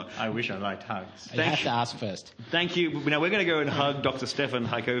want to or not. I wish I liked hugs. You have to ask first. Thank you. Now we're going to go and hug Dr. Stefan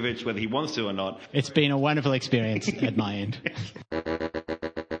Hajkovic, whether he wants to or not. It's been a wonderful experience at my end.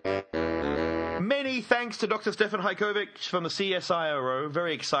 Many thanks to Dr. Stefan Hajkovic from the CSIRO.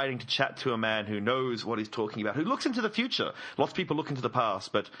 Very exciting to chat to a man who knows what he's talking about, who looks into the future. Lots of people look into the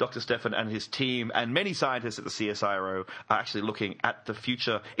past, but Dr. Stefan and his team and many scientists at the CSIRO are actually looking at the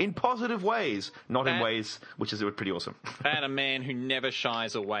future in positive ways, not in ways which is pretty awesome. And a man who never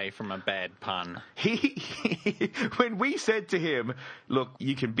shies away from a bad pun. When we said to him, look,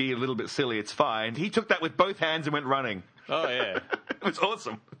 you can be a little bit silly, it's fine, he took that with both hands and went running. Oh, yeah. It was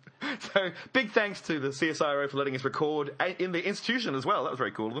awesome. So, big thanks to the CSIRO for letting us record in the institution as well. That was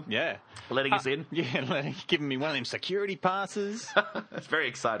very cool of them. Yeah. Letting us in. Yeah, giving me one of them security passes. That's very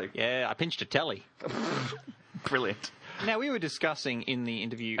exciting. Yeah, I pinched a telly. Brilliant. Now, we were discussing in the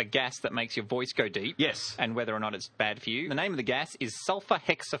interview a gas that makes your voice go deep. Yes. And whether or not it's bad for you. The name of the gas is sulfur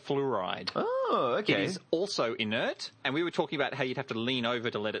hexafluoride. Oh, okay. It is also inert, and we were talking about how you'd have to lean over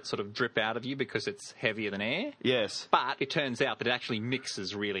to let it sort of drip out of you because it's heavier than air. Yes. But it turns out that it actually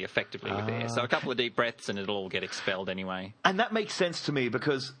mixes really effectively with air. So a couple of deep breaths and it'll all get expelled anyway. And that makes sense to me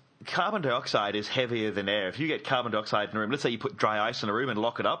because carbon dioxide is heavier than air. If you get carbon dioxide in a room, let's say you put dry ice in a room and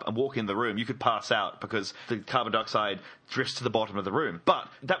lock it up and walk in the room, you could pass out because the carbon dioxide drifts to the bottom of the room. But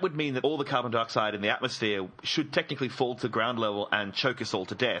that would mean that all the carbon dioxide in the atmosphere should technically fall to ground level and choke us all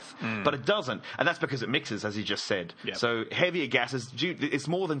to death. But it doesn't. And that's because it mixes, as you just said. Yep. So heavier gases, it's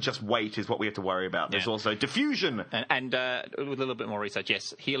more than just weight is what we have to worry about. There's also diffusion. And with a little bit more research,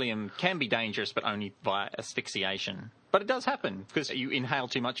 yes, helium can be dangerous, but only via asphyxiation. But it does happen because you inhale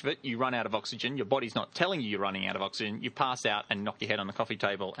too much of it, you run out of oxygen, your body's not telling you you're running out of oxygen, you pass out and knock your head on the coffee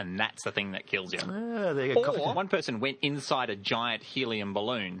table, and that's the thing that kills you. There you go. Or one person went inside a giant helium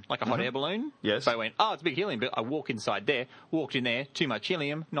balloon, like a hot air balloon. Yes. So I went, oh, it's a big helium, but I walk inside there, walked in there, too much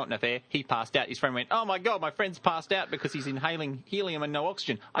helium, not enough air, he passed out. His friend went, oh my God, my friend's passed out because he's inhaling helium and no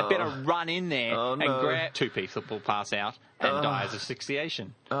oxygen. I better run in there and grab... Two people will pass out and die as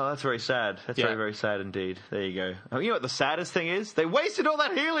asphyxiation. Oh, that's very sad. That's very, very sad indeed. There you go. Oh, you know what the saddest thing is? They wasted all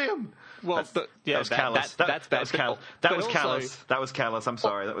that helium. Well, that was callous. That's bad. That was callous. That was callous. I'm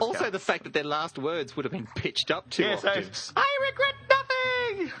sorry. That was also callous. The fact that their last words would have been pitched up 2 octaves. I regret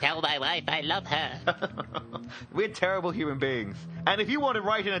nothing. Tell my wife I love her. We're terrible human beings. And if you want to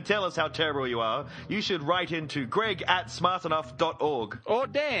write in and tell us how terrible you are, you should write in to greg@smartenough.org. Or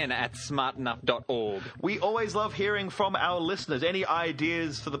Dan@smartenough.org. We always love hearing from our listeners. Any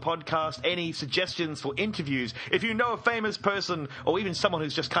ideas for the podcast, any suggestions for interviews. If you know a famous person or even someone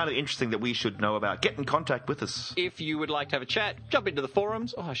who's just kind of interesting that we should know about, get in contact with us. If you would like to have a chat, jump into the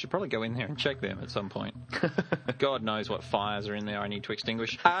forums. Oh, I should probably go in there and check them at some point. God knows what fires are in there I need to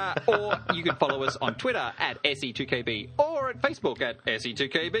extinguish. Or you can follow us on Twitter @SE2KB or at Facebook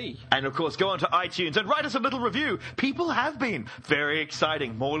 @SE2KB. And of course, go on to iTunes and write us a little review. People have been. Very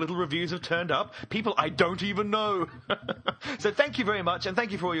exciting. More little reviews have turned up. People I don't even know. So thank you very much, and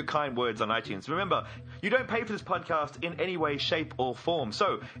thank you for all your kind words on iTunes. Remember, you don't pay for this podcast in any way, shape, or form.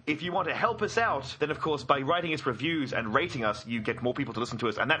 So if you want to help us out, then of course, by writing us reviews and rating us, you get more people to listen to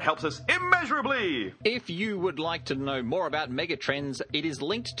us, and that helps us immeasurably. If you would like to know more about Megatrends, it is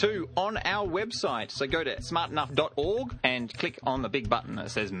linked to on our website. So go to smartenough.org and click on the big button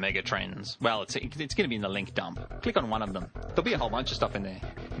that says Megatrends. Well, it's going to be in the link dump. Click on one of them. There'll be a whole bunch of stuff in there.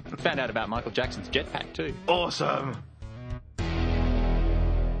 Found out about Michael Jackson's jetpack too. Awesome.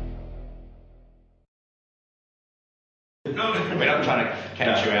 We're not trying to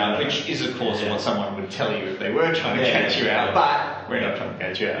catch you out, which is, of course, what someone would tell you if they were trying to catch you out, but we're not trying to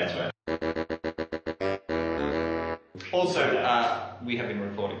catch you out. That's right. Also, we have been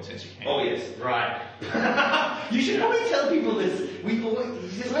recording since you came. Oh, yes. Right. You should probably tell people this.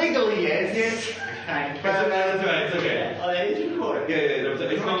 It's legally, yes. Yes. Okay. That's right. It's okay. Oh, they need to record it. Yeah. No,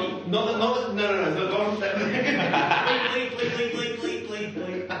 it's not. No. It's not going that.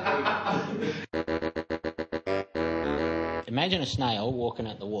 Imagine a snail walking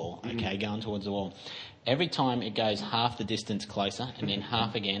at the wall, okay, going towards the wall. Every time it goes half the distance closer, and then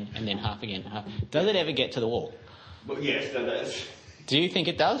half again, and then half again. Does it ever get to the wall? Well, yes, that does. Do you think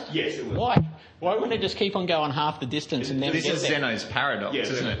it does? Yes, it will. Why? Why wouldn't it just keep on going half the distance and never get there? This is Zeno's paradox,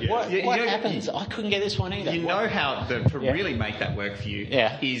 isn't it? Yeah. What happens? I couldn't get this one either. You know how to really make that work for you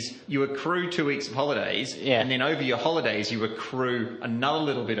is you accrue 2 weeks of holidays, and then over your holidays you accrue another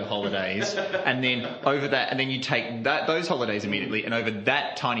little bit of holidays, and then over that, and then you take those holidays immediately, and over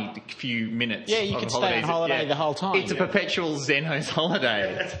that tiny few minutes, you could stay on holiday the whole time. It's a perpetual Zeno's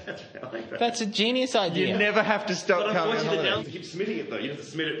holiday. That's a genius idea. You never have to stop coming on holiday. You have to keep submitting it though. You have to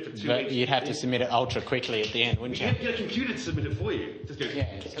submit it for 2 weeks. You'd have to submit it ultra quickly at the end, wouldn't you? You get a computer to submit it for you. Just go. So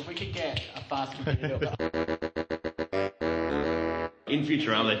if we could get a fast computer. In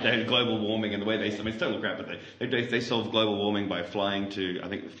Futurama, they had global warming, and the way it's total crap, but they solved global warming by flying to, I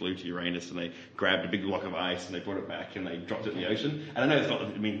think they flew to Uranus, and they grabbed a big block of ice, and they brought it back, and they dropped it in the ocean. And I know it's not,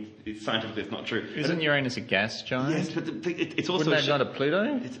 scientifically it's not true. Isn't Uranus a gas giant? Yes, but it's also... Wouldn't they go to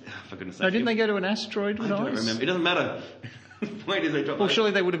Pluto? For goodness sake. No, didn't they go to an asteroid with ice? I don't remember. It doesn't matter. The point is they dropped ice.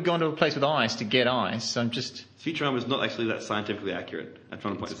 Surely they would have gone to a place with ice to get ice. Futurama is not actually that scientifically accurate. I'm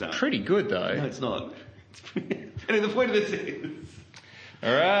trying to point this out. Pretty good, though. No, it's not. Anyway, the point of this is...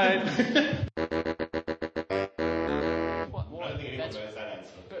 All right.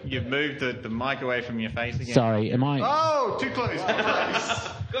 You've moved the mic away from your face again. Sorry, am I... Oh, too close.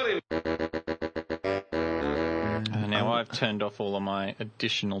 Got him. Now I've turned off all of my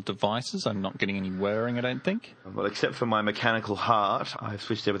additional devices. I'm not getting any whirring, I don't think. Well, except for my mechanical heart, I've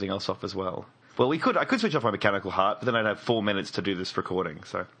switched everything else off as well. Well, I could switch off my mechanical heart, but then I'd have 4 minutes to do this recording,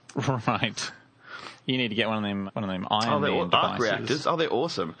 so... Right. You need to get one of them Iron Man devices. Arc reactors. Oh, they're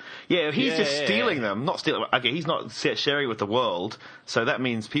awesome. Yeah, he's just stealing them. Not stealing. Okay, he's not sharing it with the world, so that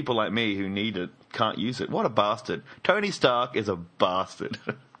means people like me who need it can't use it. What a bastard. Tony Stark is a bastard.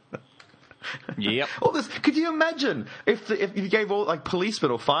 Yep. All this. Could you imagine if you gave all like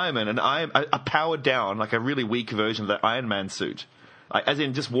policemen or firemen a powered down, like a really weak version of that Iron Man suit? As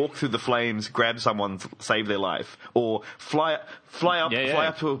in, just walk through the flames, grab someone, save their life, or fly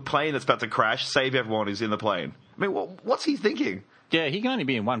up to a plane that's about to crash, save everyone who's in the plane. I mean, what's he thinking? Yeah, he can only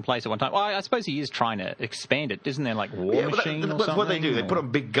be in one place at one time. Well, I suppose he is trying to expand it. Isn't there like War Machine or something? That's what they do. They put on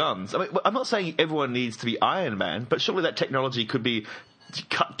big guns. I mean, I'm not saying everyone needs to be Iron Man, but surely that technology could be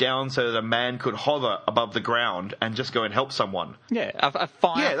cut down so that a man could hover above the ground and just go and help someone. Yeah, a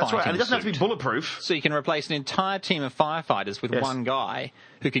firefighting Yeah, that's right. And it doesn't have to be bulletproof. So you can replace an entire team of firefighters with one guy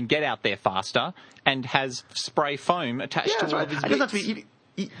who can get out there faster and has spray foam attached to all of his bits. It doesn't have to be...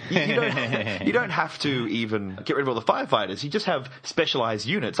 You don't have to even get rid of all the firefighters. You just have specialised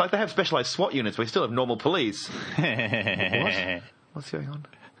units. Like they have specialised SWAT units, but we still have normal police. What? What's going on?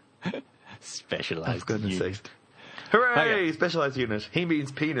 Specialised units. Hooray! Okay. Specialised unit. He means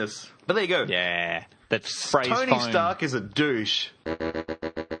penis. But there you go. Yeah. That sprays Tony Stark is a douche. There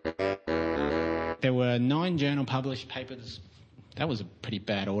were 9 journal published papers. That was a pretty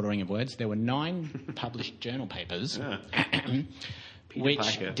bad ordering of words. There were 9 published journal papers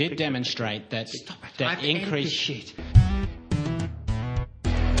which did demonstrate that increased